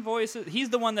 Ferguson voices. He's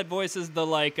the one that voices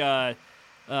the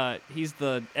he's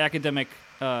the academic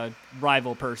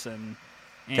rival person.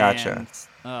 And, Gotcha.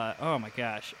 Oh my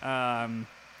gosh.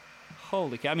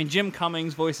 Holy cow! I mean, Jim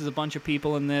Cummings voices a bunch of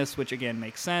people in this, which again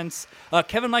makes sense.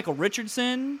 Kevin Michael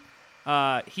Richardson.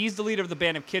 He's the leader of the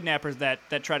band of kidnappers that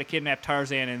try to kidnap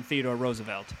Tarzan and Theodore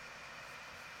Roosevelt.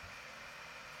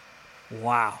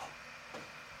 Wow.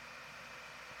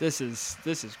 This is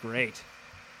great.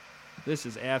 This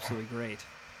is absolutely great.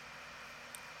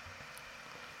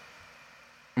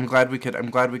 I'm glad we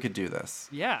could do this.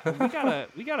 Yeah,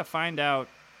 we gotta find out.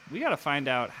 We gotta find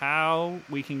out how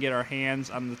we can get our hands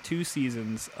on the 2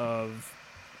 seasons of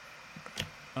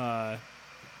The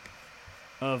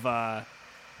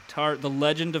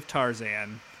Legend of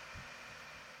Tarzan.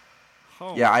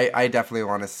 Oh, yeah, I definitely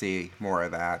want to see more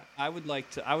of that. I would like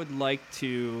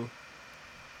to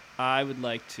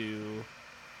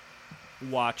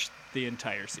watch the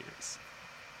entire series.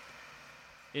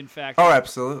 In fact, oh,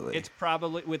 absolutely. It's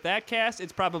probably, with that cast,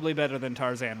 it's probably better than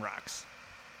Tarzan Rocks.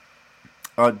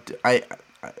 A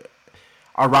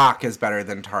rock is better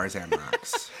than Tarzan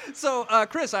Rocks. So,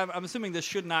 Chris, I'm assuming this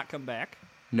should not come back.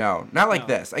 No, not like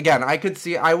this. Again, I could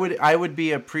see. I would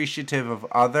be appreciative of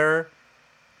other.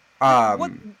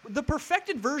 What the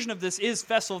perfected version of this is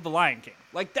Festival of the Lion King.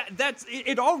 Like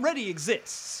it already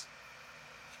exists.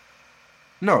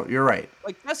 No, you're right.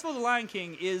 Like Festival of the Lion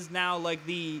King is now like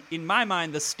in my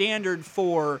mind, the standard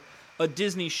for a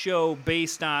Disney show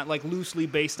loosely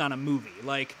based on a movie.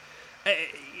 Like,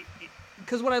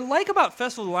 because what I like about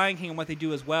Festival of the Lion King and what they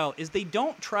do as well is they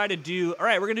don't try to do, all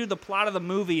right, we're going to do the plot of the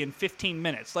movie in 15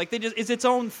 minutes. Like, it's its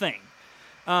own thing.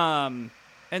 And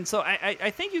so I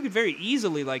think you could very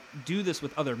easily, like, do this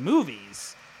with other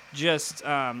movies. Just,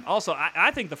 also,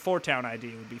 I think the Four Town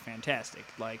idea would be fantastic.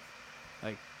 Like,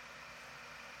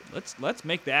 let's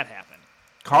make that happen.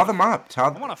 Call them up. Tell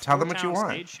them what you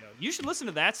want. Stage show. You should listen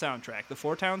to that soundtrack, the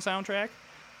Four Town soundtrack.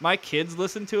 My kids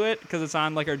listen to it because it's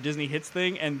on like our Disney Hits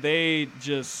thing, and they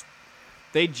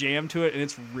jam to it, and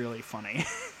it's really funny.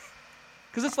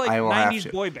 Because it's like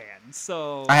 90s boy band.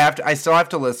 So I still have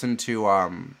to listen to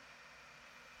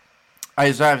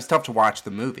I still have to watch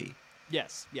the movie.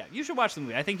 Yes, yeah, you should watch the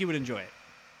movie. I think you would enjoy it.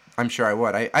 I'm sure I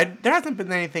would. There hasn't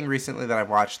been anything recently that I've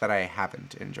watched that I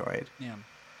haven't enjoyed. Yeah.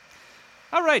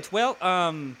 All right. Well,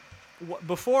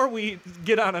 before we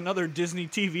get on another Disney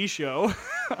TV show,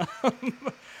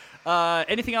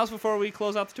 anything else before we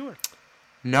close out the tour?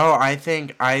 No, I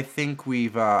think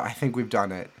we've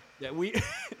done it. Yeah, we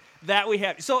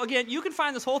have. So again, you can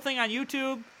find this whole thing on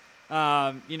YouTube.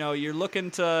 You're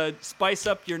looking to spice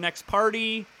up your next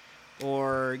party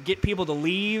or get people to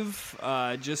leave.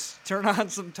 Just turn on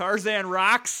some Tarzan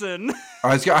Rocks and.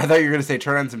 I thought you were gonna say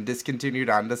turn on some Discontinued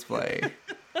on Display.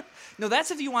 No,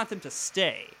 that's if you want them to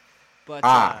stay. But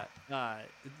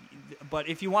but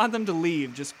if you want them to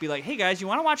leave, just be like, hey guys, you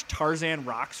want to watch Tarzan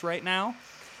Rocks right now?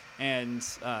 And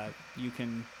you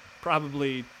can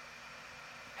probably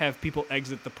have people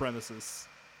exit the premises.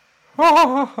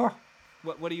 What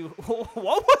do you? What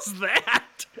was that?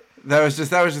 That was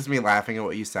just me laughing at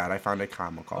what you said. I found it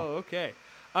comical. Oh, okay.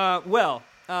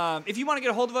 If you want to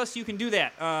get a hold of us, you can do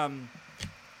that.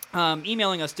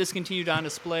 Emailing us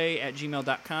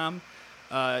discontinuedondisplay@gmail.com.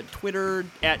 Twitter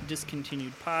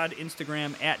 @discontinuedpod,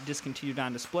 Instagram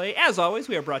 @discontinuedondisplay. As always,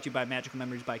 we are brought to you by Magical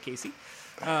Memories by Casey.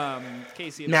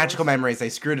 Casey, Magical Memories. I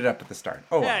screwed it up at the start.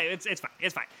 Oh, yeah, it's fine.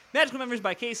 It's fine. Magical Memories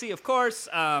by Casey, of course.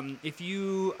 If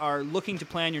you are looking to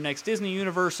plan your next Disney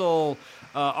Universal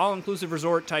all-inclusive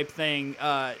resort type thing,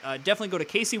 definitely go to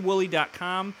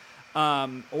CaseyWoolley.com.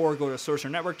 Or go to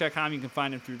SorcererNetwork.com. You can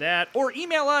find them through that. Or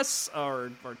email us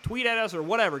or tweet at us or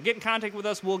whatever. Get in contact with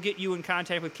us. We'll get you in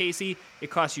contact with Casey. It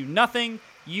costs you nothing.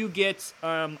 You get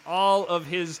all of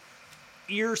his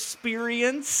ear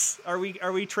experience. Are we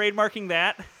trademarking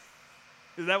that?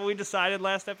 Is that what we decided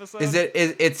last episode?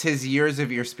 It's his years of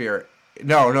ear spirit.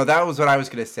 No, that was what I was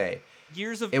going to say.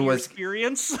 Years of ear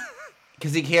experience?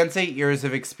 Because he can't say years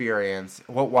of experience.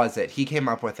 What was it? He came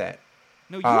up with it.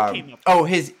 No, you came up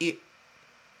with it. Oh,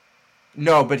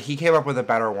 no, but he came up with a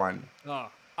better one. Oh,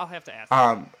 I'll have to ask.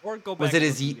 Or go back.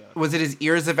 Was it his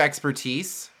ears of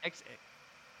expertise?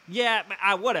 Yeah,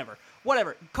 whatever.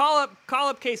 Call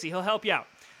up Casey. He'll help you out.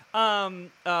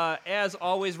 As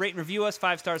always, rate and review us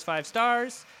 5 stars, 5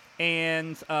 stars.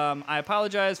 And I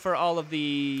apologize for all of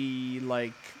the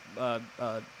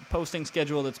posting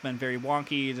schedule that's been very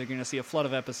wonky. They're going to see a flood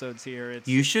of episodes here.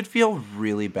 You should feel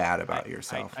really bad about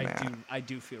yourself, man. I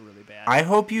do feel really bad. I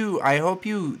hope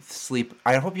you sleep.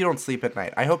 I hope you don't sleep at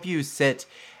night. I hope you sit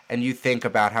and you think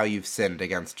about how you've sinned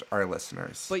against our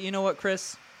listeners. But you know what,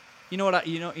 Chris? You know what?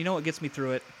 You know what gets me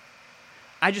through it?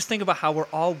 I just think about how we're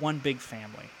all one big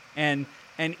family, and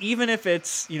even if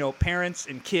it's parents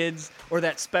and kids or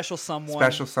that special someone,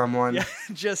 yeah,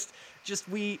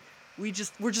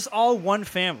 we're just all one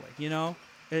family,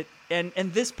 and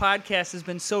this podcast has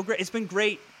been so great. It's been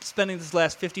great spending this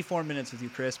last 54 minutes with you,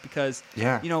 Chris, because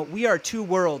we are two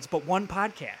worlds but one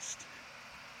podcast.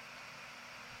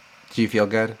 Do you feel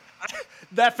good?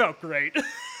 That felt great.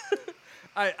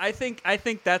 I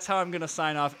think that's how I'm gonna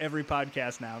sign off every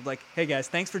podcast now. Like, hey guys,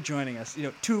 thanks for joining us.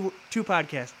 Two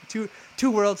podcasts,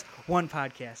 two worlds, one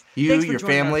podcast. You, your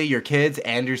family, your kids,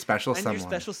 and your special someone. Your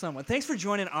special someone. Thanks for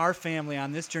joining our family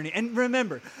on this journey. And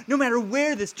remember, no matter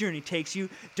where this journey takes you,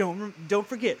 don't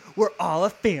forget, we're all a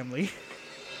family.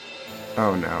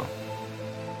 Oh no.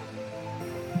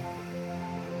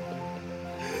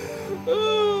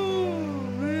 Oh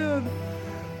man.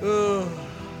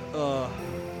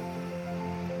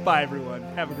 Bye, everyone.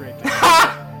 Have a great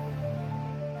day.